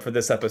wraps it up for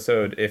this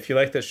episode. If you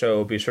like the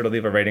show, be sure to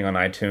leave a rating on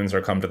iTunes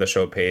or come to the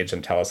show page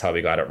and tell us how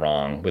we got it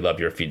wrong. We love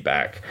your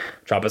feedback.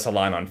 Drop us a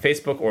line on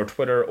Facebook or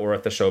Twitter or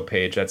at the show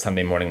page at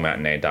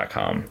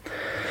sundaymorningmatinee.com.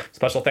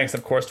 Special thanks,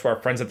 of course, to our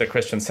friends at the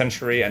Christian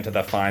Century and to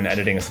the fine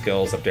editing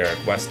skills of Derek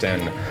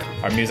Weston.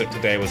 Our music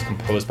today was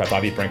composed by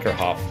Bobby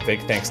Brinkerhoff. Big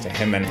thanks to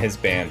him and his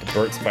band,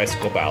 Bert's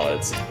Bicycle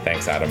Ballads.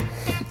 Thanks, Adam.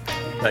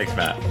 Thanks,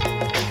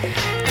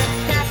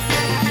 Matt.